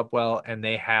sets up well and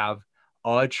they have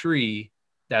a tree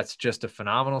that's just a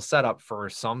phenomenal setup for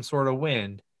some sort of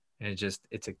wind. And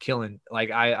it's a killing,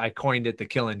 like I coined it the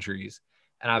killing trees.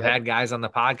 And I've Yep. had guys on the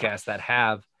podcast that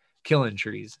have killing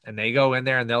trees, and they go in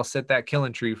there and they'll sit that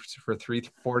killing tree for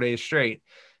 3-4 days straight,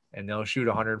 and they'll shoot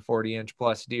 140-inch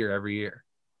plus deer every year.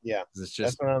 Yeah. It's That's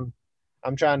just what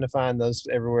I'm trying to find those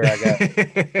everywhere I go.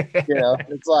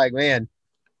 It's like, man,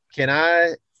 can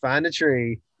I find a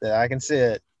tree that I can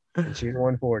sit and shoot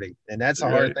 140? And that's a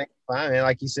hard thing to find, man.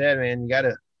 Like you said, man, you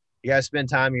gotta spend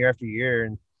time year after year,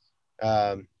 and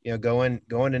going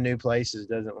to new places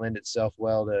doesn't lend itself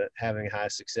well to having high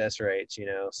success rates.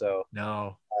 So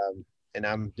No. and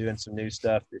I'm doing some new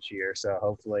stuff this year, so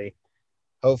hopefully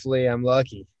I'm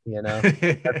lucky. That's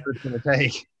what it's gonna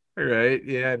take. Right.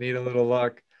 Yeah. Need a little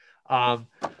luck. All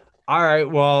right.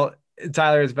 Well,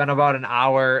 Tyler, it's been about an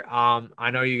hour.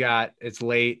 I know it's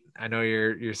late. I know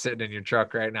you're sitting in your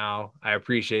truck right now. I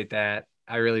appreciate that.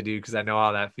 I really do, because I know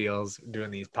how that feels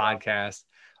doing these podcasts.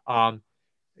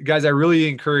 Guys, I really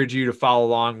encourage you to follow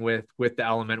along with the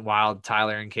Element Wild,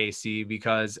 Tyler and KC,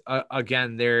 because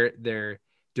again, they're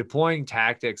deploying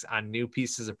tactics on new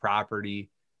pieces of property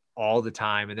all the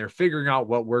time, and they're figuring out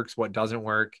what works, what doesn't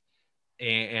work,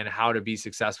 and how to be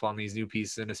successful on these new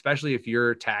pieces. And especially if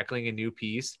you're tackling a new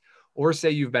piece, or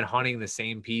say you've been hunting the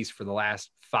same piece for the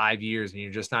last 5 years and you're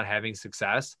just not having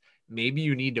success, maybe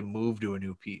you need to move to a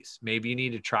new piece. Maybe you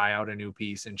need to try out a new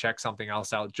piece and check something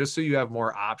else out, just so you have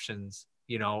more options,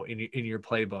 in your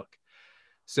playbook.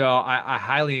 So I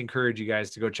highly encourage you guys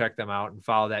to go check them out and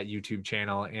follow that YouTube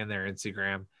channel and their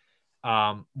Instagram.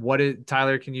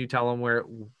 Tyler, can you tell them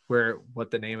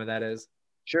what the name of that is?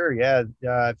 Sure, yeah.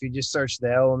 If you just search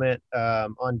the Element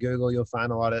on Google, you'll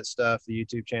find a lot of that stuff. The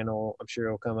YouTube channel, I'm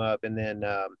sure, will come up, and then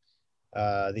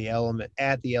the Element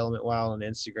Wild on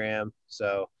Instagram.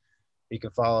 So you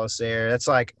can follow us there. That's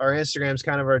like our Instagram's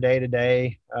kind of our day to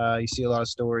day. You see a lot of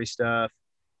story stuff,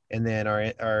 and then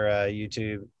our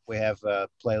YouTube, we have a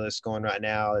playlist going right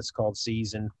now. It's called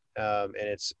Season, and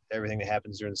it's everything that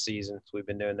happens during the season. So we've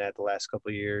been doing that the last couple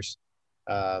of years.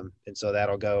 And so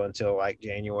that'll go until like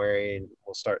January, and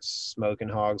we'll start smoking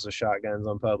hogs with shotguns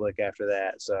on public after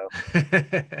that. So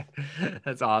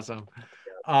that's awesome.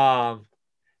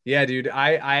 Yeah, dude,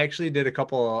 I actually did a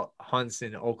couple of hunts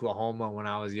in Oklahoma when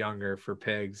I was younger for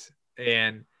pigs,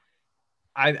 and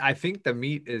I think the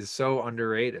meat is so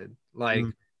underrated.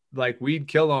 Like we'd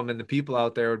kill them, and the people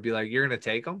out there would be like, "You're gonna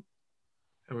take them?"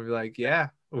 And we'd be like, "Yeah,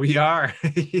 we are."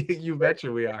 You betcha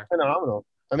we are. Phenomenal.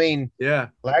 I mean, yeah.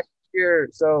 Last year,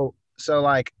 so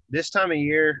like this time of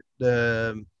year,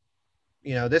 this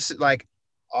is like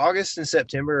August and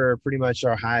September are pretty much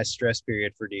our highest stress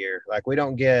period for deer. Like we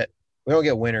don't get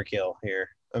winter kill here.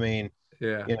 I mean,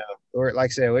 yeah, or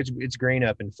like I say, it's green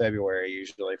up in February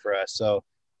usually for us. So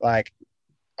like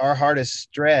our hardest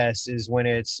stress is when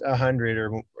it's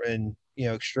 100 and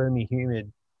extremely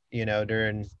humid,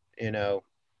 during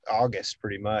August,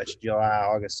 pretty much July,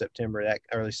 August, September, that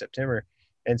early September.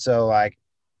 And so like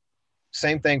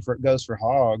same thing goes for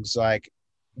hogs. Like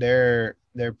they're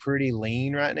pretty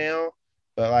lean right now,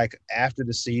 but like after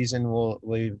the season,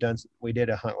 we did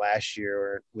a hunt last year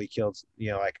where we killed,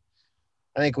 I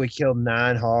think we killed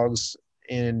 9 hogs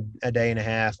in a day and a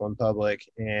half on public,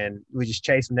 and we just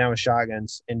chased them down with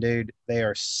shotguns. And dude, they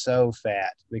are so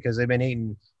fat because they've been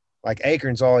eating like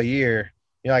acorns all year.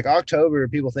 Like October,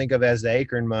 people think of as the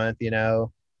acorn month,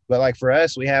 but like for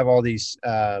us, we have all these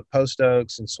post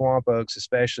oaks and swamp oaks,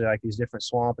 especially like these different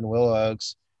swamp and willow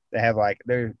oaks. They have like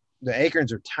the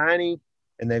acorns are tiny,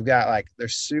 and they're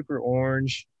super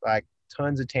orange, like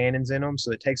tons of tannins in them,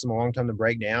 so it takes them a long time to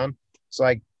break down. So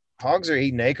like hogs are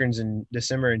eating acorns in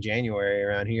December and January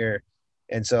around here,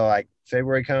 and so like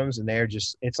February comes and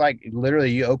it's like literally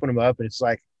you open them up and it's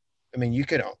like, I mean, you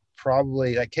could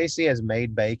probably, like KC has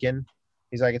made bacon.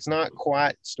 He's like, it's not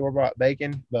quite store-bought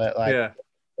bacon, but like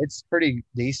it's pretty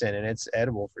decent and it's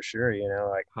edible for sure,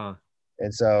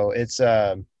 And so it's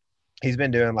he's been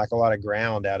doing like a lot of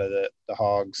ground out of the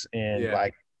hogs, and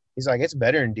like he's like, it's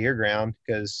better in deer ground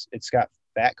because it's got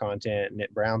fat content and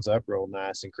it browns up real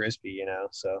nice and crispy, you know.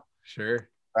 So Sure.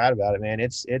 proud about it, man.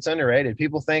 It's underrated.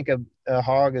 People think a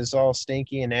hog is all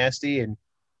stinky and nasty, and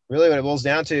really what it boils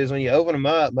down to is when you open them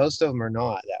up, most of them are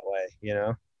not that way, you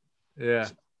know. Yeah.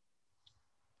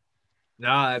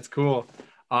 No, that's cool.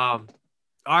 All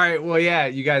right. Well, yeah,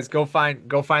 you guys go find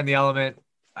the element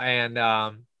and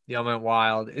the element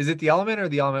wild. Is it the element or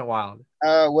the element wild?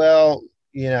 Well,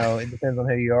 you know, it depends on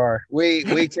who you are. We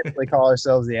typically call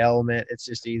ourselves the element. It's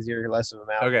just easier, less of a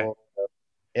Okay. mouthful. So,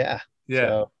 yeah. Yeah.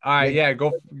 So All right. yeah, Yeah.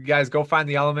 Go, you guys go find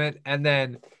the element. And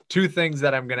then two things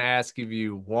that I'm going to ask of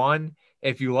you. One,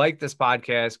 if you like this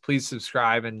podcast, please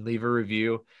subscribe and leave a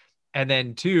review. And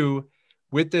then two,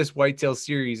 with this whitetail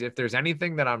series, if there's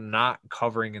anything that I'm not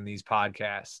covering in these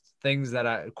podcasts,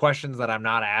 questions that I'm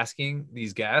not asking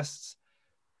these guests,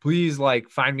 please like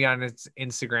find me on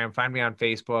Instagram, find me on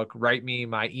Facebook, write me.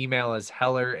 My email is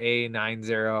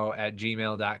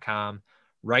hellera90@gmail.com.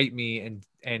 Write me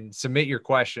and submit your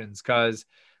questions, because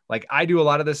like I do a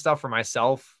lot of this stuff for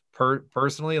myself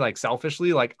personally, like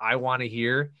selfishly, like I want to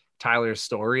hear Tyler's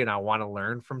story and I want to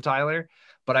learn from Tyler,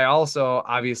 but I also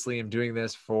obviously am doing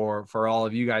this for all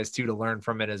of you guys too, to learn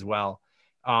from it as well.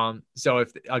 So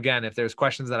if there's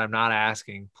questions that I'm not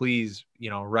asking, please,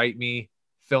 write me,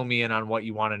 fill me in on what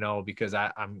you want to know, because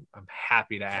I'm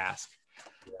happy to ask.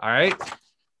 All right.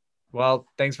 Well,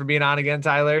 thanks for being on again,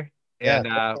 Tyler. yeah.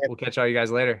 And we'll catch all you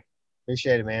guys later.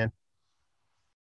 Appreciate it, man.